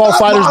only call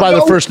fighters by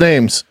their first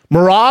names.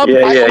 Marab,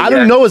 I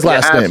don't know his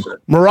last name.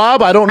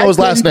 Marab, I don't know his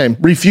last name.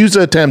 Refuse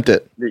to attempt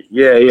it.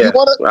 Yeah.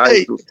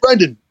 Hey,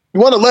 Brendan, you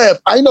want to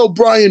laugh? I know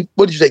Brian.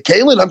 What did you say,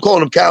 Kalin? I'm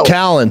calling him Callan.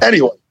 Callan.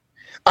 Anyway,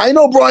 I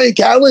know Brian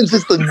Callan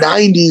since the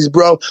 '90s,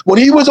 bro. When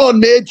he was on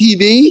Mad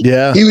TV,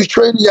 he was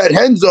training at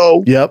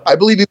Henzo. Yep. I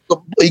believe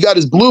he got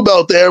his blue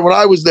belt there when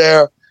I was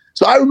there.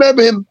 So I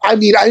remember him. I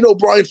mean, I know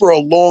Brian for a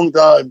long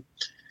time.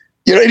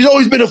 You know, he's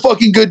always been a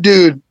fucking good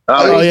dude.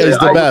 He's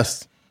the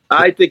best.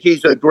 I think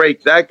he's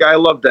that guy. I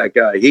love that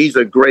guy. He's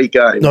a great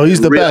guy. No,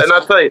 he's the best. And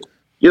I'll tell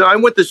you, I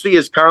went to see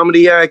his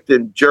comedy act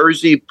in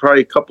Jersey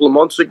probably a couple of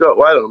months ago.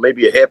 Well, I don't know,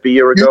 maybe a half a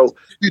year ago.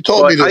 You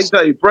told me this. I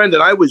tell you,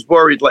 Brendan, I was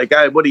worried. Like,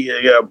 I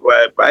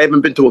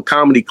haven't been to a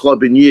comedy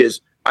club in years.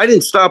 I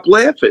didn't stop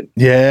laughing.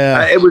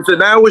 Yeah, it was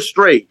an hour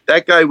straight.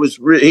 That guy was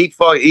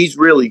he's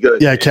really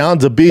good. Yeah,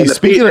 Callan's a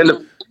beast.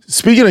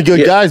 Speaking of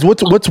good guys,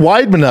 what's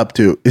Weidman up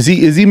to? Is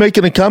he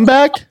making a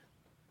comeback?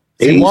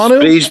 He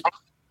does.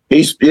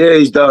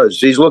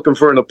 He's looking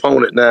for an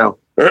opponent now.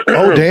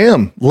 Oh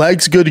damn,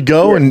 leg's good to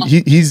go, and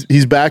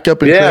he's back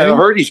up in training? I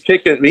heard he's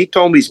kicking. He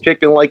told me he's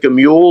kicking like a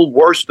mule,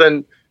 worse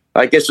than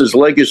I guess his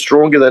leg is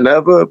stronger than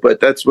ever. But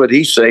that's what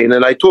he's saying.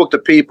 And I talked to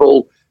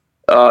people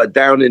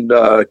down in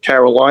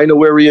Carolina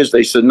where he is.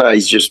 They said no,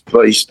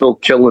 he's still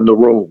killing the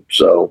room.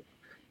 So.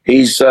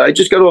 I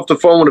just got off the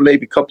phone with him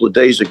maybe a couple of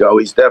days ago.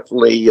 He's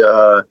definitely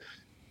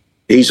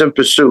he's in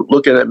pursuit,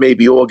 looking at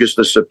maybe August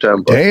or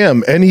September.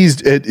 Damn, and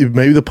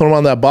maybe they'll put him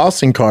on that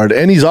Boston card.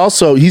 And he's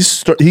also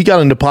he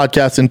got into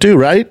podcasting too,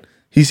 right?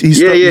 He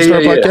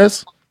started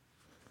podcasts.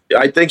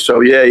 I think so.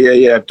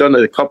 Yeah. I've done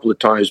it a couple of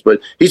times, but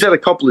he's had a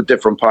couple of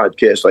different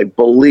podcasts, I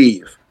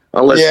believe,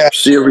 unless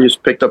Sirius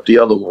picked up the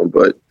other one.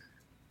 But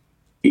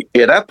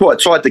that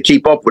part's hard to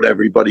keep up with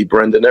everybody,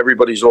 Brendan.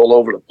 Everybody's all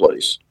over the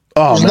place.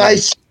 Oh, it was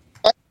nice.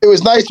 It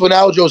was nice when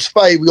Aljo's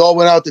fight. We all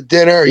went out to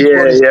dinner.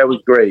 It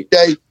was great.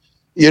 Day,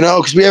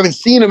 because we haven't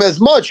seen him as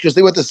much because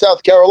they went to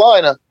South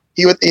Carolina.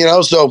 He went,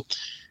 so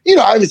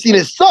I haven't seen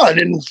his son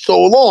in so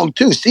long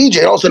too.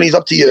 CJ, all of a sudden he's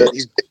up to you.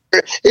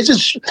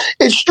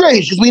 It's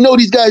strange because we know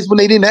these guys when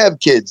they didn't have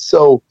kids,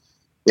 so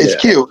it's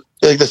cute,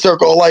 like the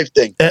circle of life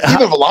thing.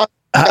 Even if a lot.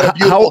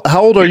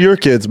 How old are your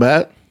kids,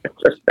 Matt?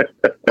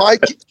 My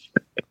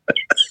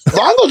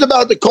Longo's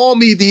about to call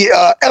me the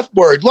F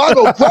word.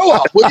 Longo, grow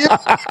up, will you?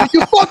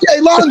 Hey,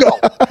 Longo,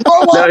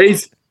 grow up.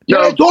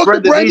 Talk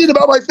to Brendan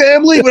about my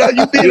family without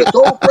you being a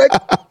total prick.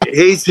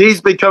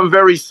 He's become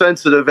very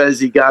sensitive as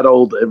he got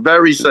older.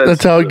 Very sensitive.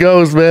 That's how it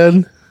goes,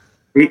 man.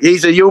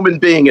 He's a human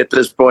being at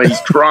this point.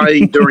 He's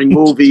crying during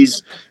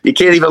movies. You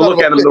can't even look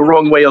at him the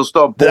wrong way. He'll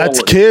start bawling.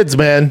 That's kids,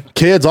 man.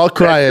 Kids all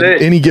cry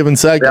at any given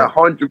second. Yeah,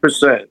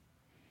 100%.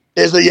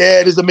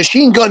 There's a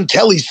Machine Gun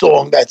Kelly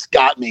song that's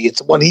got me.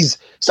 It's when I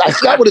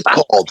forgot what it's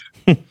called.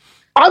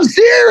 I'm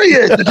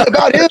serious. It's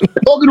about him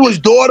talking to his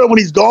daughter when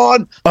he's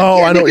gone.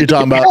 Oh, I know what you're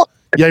talking about.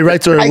 Yeah, he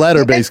writes her a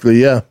letter,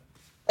 basically, yeah.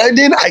 And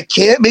then I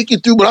can't make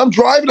it through. When I'm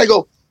driving, I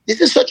go,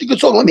 this is such a good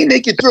song. Let me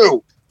make it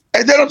through.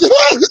 And then I'm just,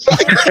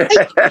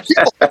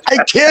 I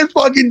can't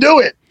fucking do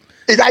it.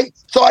 Anyway,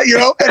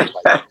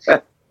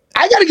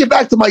 I got to get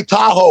back to my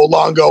Tahoe,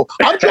 Longo.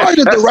 I'm trying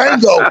to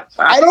Durango.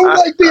 I don't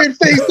like being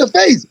face to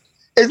face.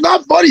 It's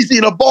not funny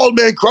seeing a bald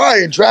man cry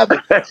in traffic.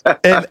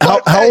 And how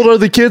old are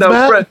the kids,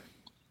 Matt?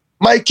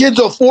 My kids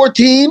are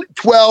 14,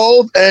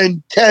 12,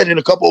 and 10 in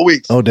a couple of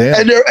weeks. Oh, damn.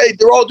 And they're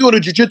all doing a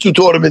jiu-jitsu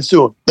tournament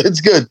soon. It's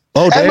good.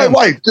 Oh, damn. And my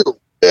wife, too.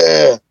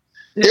 Yeah.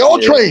 They all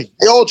train.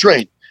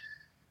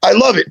 I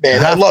love it,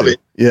 man. I love it.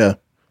 Yeah.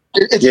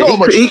 It's so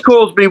much. He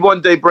calls me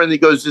one day, Brendan. He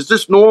goes, "Is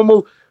this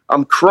normal?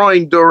 I'm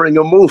crying during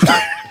a movie."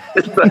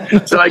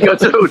 So I go,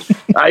 dude.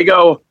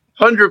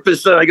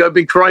 100%. I've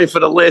been crying for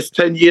the last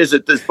 10 years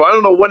at this point. I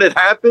don't know when it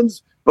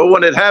happens, but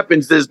when it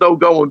happens, there's no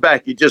going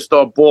back. You just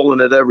start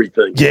bawling at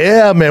everything.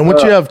 Yeah, man.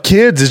 Once you have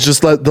kids, it's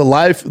just like the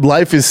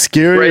life is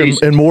scary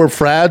and more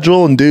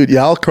fragile. And dude,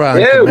 I'll cry.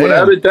 Yeah,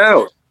 without a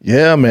doubt.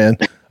 Yeah, man.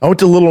 I went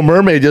to Little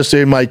Mermaid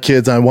yesterday with my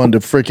kids. I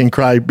wanted to freaking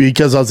cry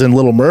because I was in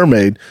Little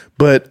Mermaid.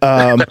 But,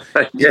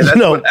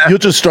 you'll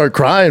just start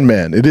crying,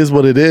 man. It is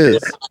what it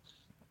is.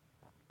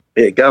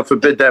 Yeah, God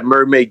forbid that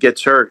mermaid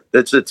gets hurt.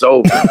 It's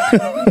over.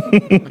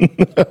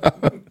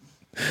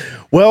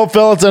 Well,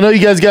 fellas, I know you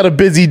guys got a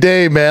busy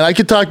day, man. I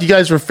could talk to you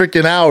guys for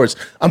freaking hours.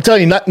 I'm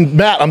telling you,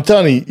 Matt, I'm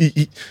telling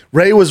you,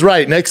 Ray was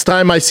right. Next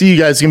time I see you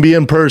guys, it's going to be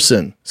in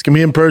person. It's going to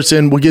be in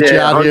person. We'll get you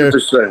out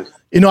 100%.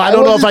 Here. I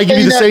don't know if I give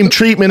you the same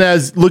treatment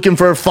as looking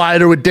for a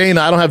fighter with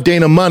Dana. I don't have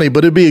Dana money,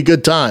 but it'd be a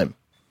good time.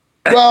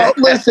 Well,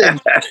 listen,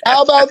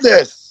 how about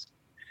this?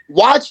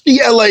 Watch the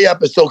LA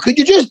episode. Could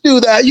you just do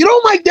that? You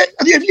don't like that.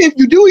 If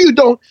you do or you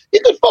don't, you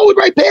can forward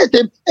right past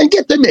him and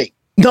get to me.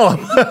 No,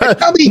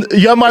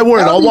 you have my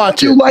word. I'll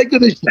watch it. No,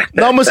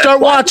 I'm going to start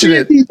watching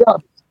it.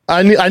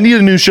 I need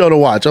a new show to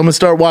watch. I'm going to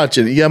start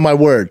watching it. You have my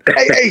word.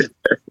 Hey,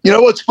 you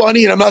know what's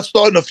funny? And I'm not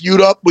starting a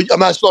feud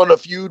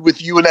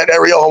with you and that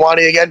Ariel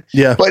Helwani again.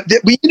 Yeah. But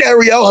we and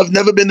Ariel have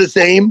never been the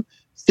same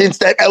since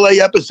that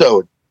LA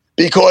episode.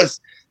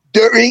 Because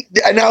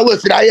now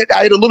listen, I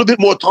had a little bit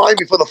more time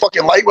before the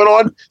fucking light went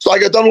on. So I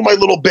got done with my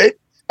little bit.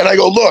 And I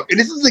go, look, and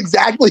this is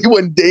exactly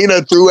when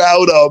Dana threw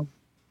out,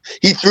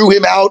 he threw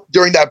him out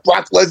during that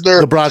Brock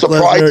Lesnar surprise.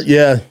 Lesnar,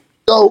 yeah.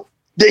 So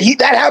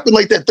that happened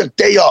like the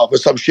day of or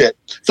some shit.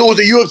 So it was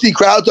a UFC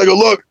crowd. So I go,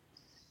 look,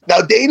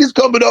 now Dana's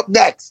coming up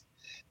next.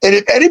 And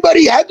if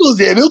anybody heckles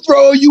him, he'll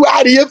throw you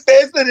out of here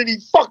faster than he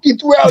fucking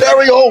threw out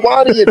Ariel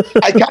Helwani.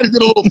 And I kind of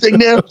did a little thing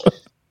there.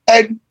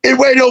 And it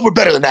went over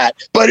better than that.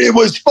 But it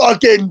was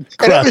fucking,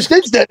 and ever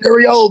since then,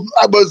 Ariel,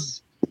 I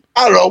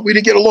don't know, we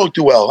didn't get along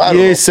too well.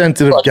 You're a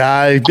sensitive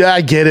guy.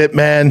 I get it,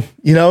 man.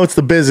 It's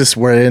the business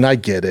we're in. I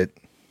get it.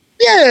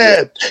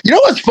 Yeah. You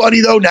know what's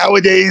funny, though,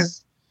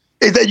 nowadays,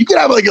 is that you can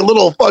have like a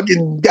little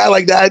fucking guy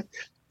like that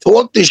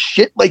talk this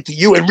shit like to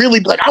you and really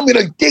be like, I'm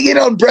going to dig in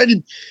on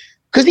Brendan.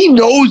 Because he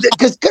knows that,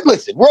 because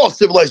listen, we're all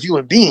civilized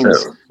human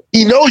beings. Yeah.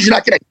 He knows you're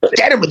not going to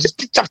get him and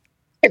just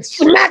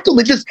smack him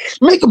and just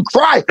make him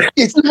cry.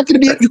 It's not going to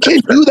be, you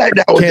can't do that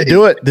nowadays. Can't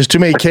do it. There's too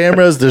many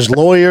cameras. There's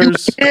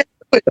lawyers.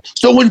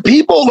 So when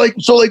people like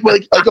a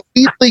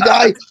Weasley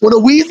guy, when a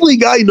Weasley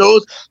guy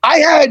knows, I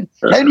had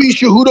Henry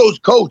Cejudo's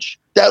coach,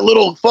 that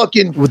little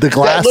fucking with the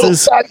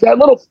glasses, that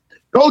little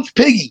Coach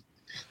Piggy.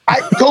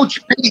 Coach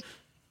Piggy.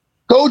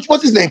 Coach,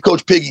 what's his name?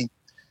 Coach Piggy.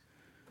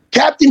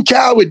 Captain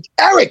Coward.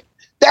 Eric,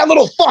 that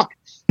little fuck.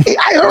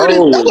 I heard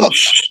him.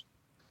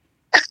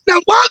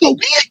 Now, Longo,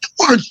 we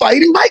weren't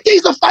fighting. My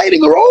days of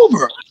fighting are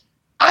over.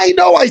 I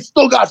know I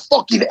still got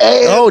fucking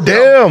ass. Oh,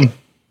 damn.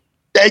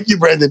 Thank you,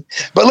 Brendan.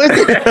 But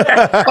listen,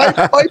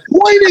 my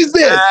point is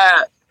this.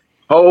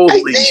 I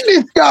seen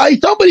this guy.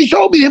 Somebody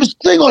showed me his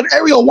thing on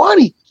Ariel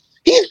Helwani.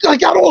 He's like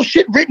got all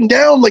shit written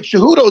down like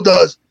Cejudo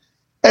does.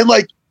 And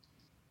like,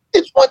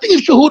 it's one thing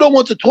if Cejudo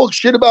wants to talk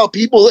shit about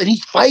people and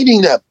he's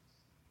fighting them.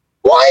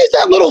 Why is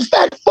that little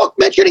fat fuck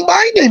mentioning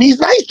my name? He's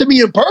nice to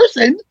me in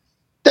person.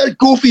 That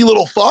goofy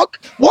little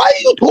fuck. Why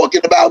are you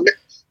talking about me?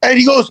 And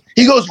he goes,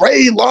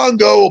 Ray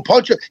Longo,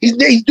 puncher. He's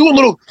doing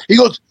little,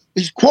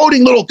 he's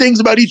quoting little things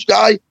about each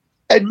guy.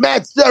 And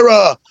Matt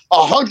Serra,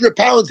 100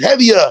 pounds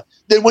heavier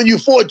than when you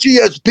fought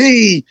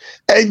GSP.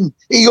 And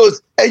he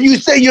goes, and you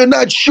say you're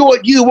not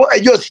short,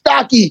 you're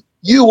stocky,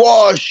 you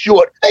are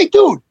short. Hey,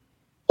 dude,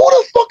 who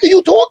the fuck are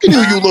you talking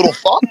to, you little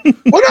fuck?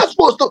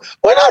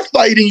 We're not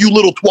fighting, you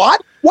little twat.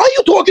 Why are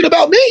you talking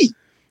about me?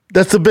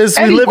 That's the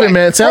business we live in,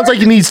 man. It sounds like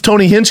he needs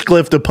Tony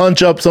Hinchcliffe to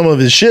punch up some of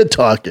his shit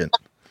talking.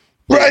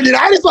 Brandon,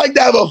 I just like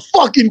to have a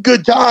fucking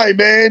good time,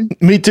 man.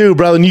 Me too,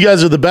 brother. And you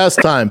guys are the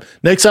best time.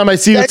 Next time I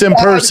see you, it's in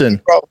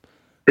person.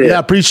 Yeah,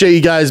 appreciate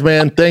you guys,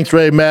 man. Thanks,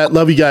 Ray, Matt.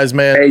 Love you guys,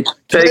 man. Hey,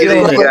 take it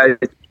easy, guys.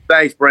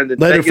 Thanks, Brendan.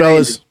 Later,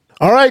 fellas.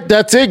 All right,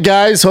 that's it,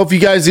 guys. Hope you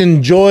guys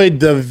enjoyed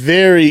the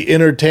very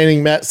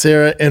entertaining Matt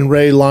Serra and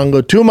Ray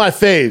Longo. Two of my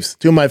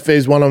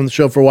faves, one on the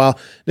show for a while.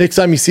 Next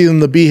time you see them,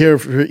 they'll be here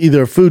for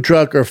either a food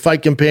truck or a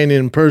fight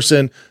companion in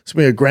person. It's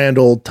going to be a grand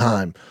old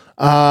time.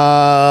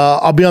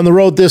 I'll be on the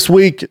road this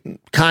week,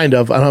 kind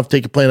of. I don't have to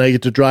take a plane. I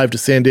get to drive to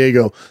San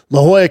Diego.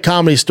 La Jolla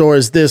Comedy Store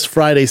is this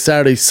Friday,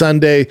 Saturday,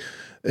 Sunday.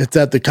 It's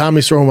at the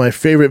Comedy Store, one of my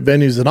favorite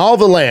venues in all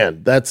the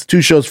land. That's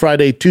 2 shows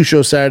Friday, 2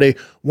 shows Saturday,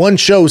 1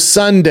 show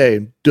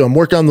Sunday. I'm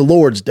working on the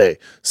Lord's Day.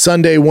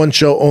 Sunday, 1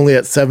 show only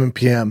at 7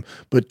 p.m.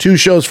 But 2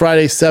 shows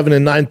Friday, 7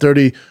 and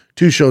 9:30.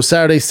 2 shows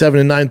Saturday, 7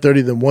 and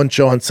 9:30. Then 1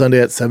 show on Sunday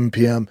at 7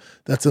 p.m.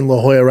 That's in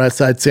La Jolla, right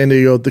outside San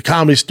Diego. The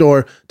Comedy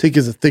Store.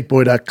 Tickets at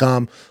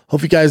thickboy.com.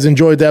 Hope you guys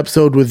enjoyed the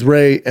episode with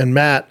Ray and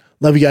Matt.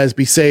 Love you guys.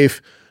 Be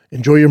safe.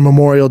 Enjoy your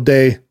Memorial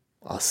Day.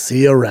 I'll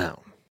see you around.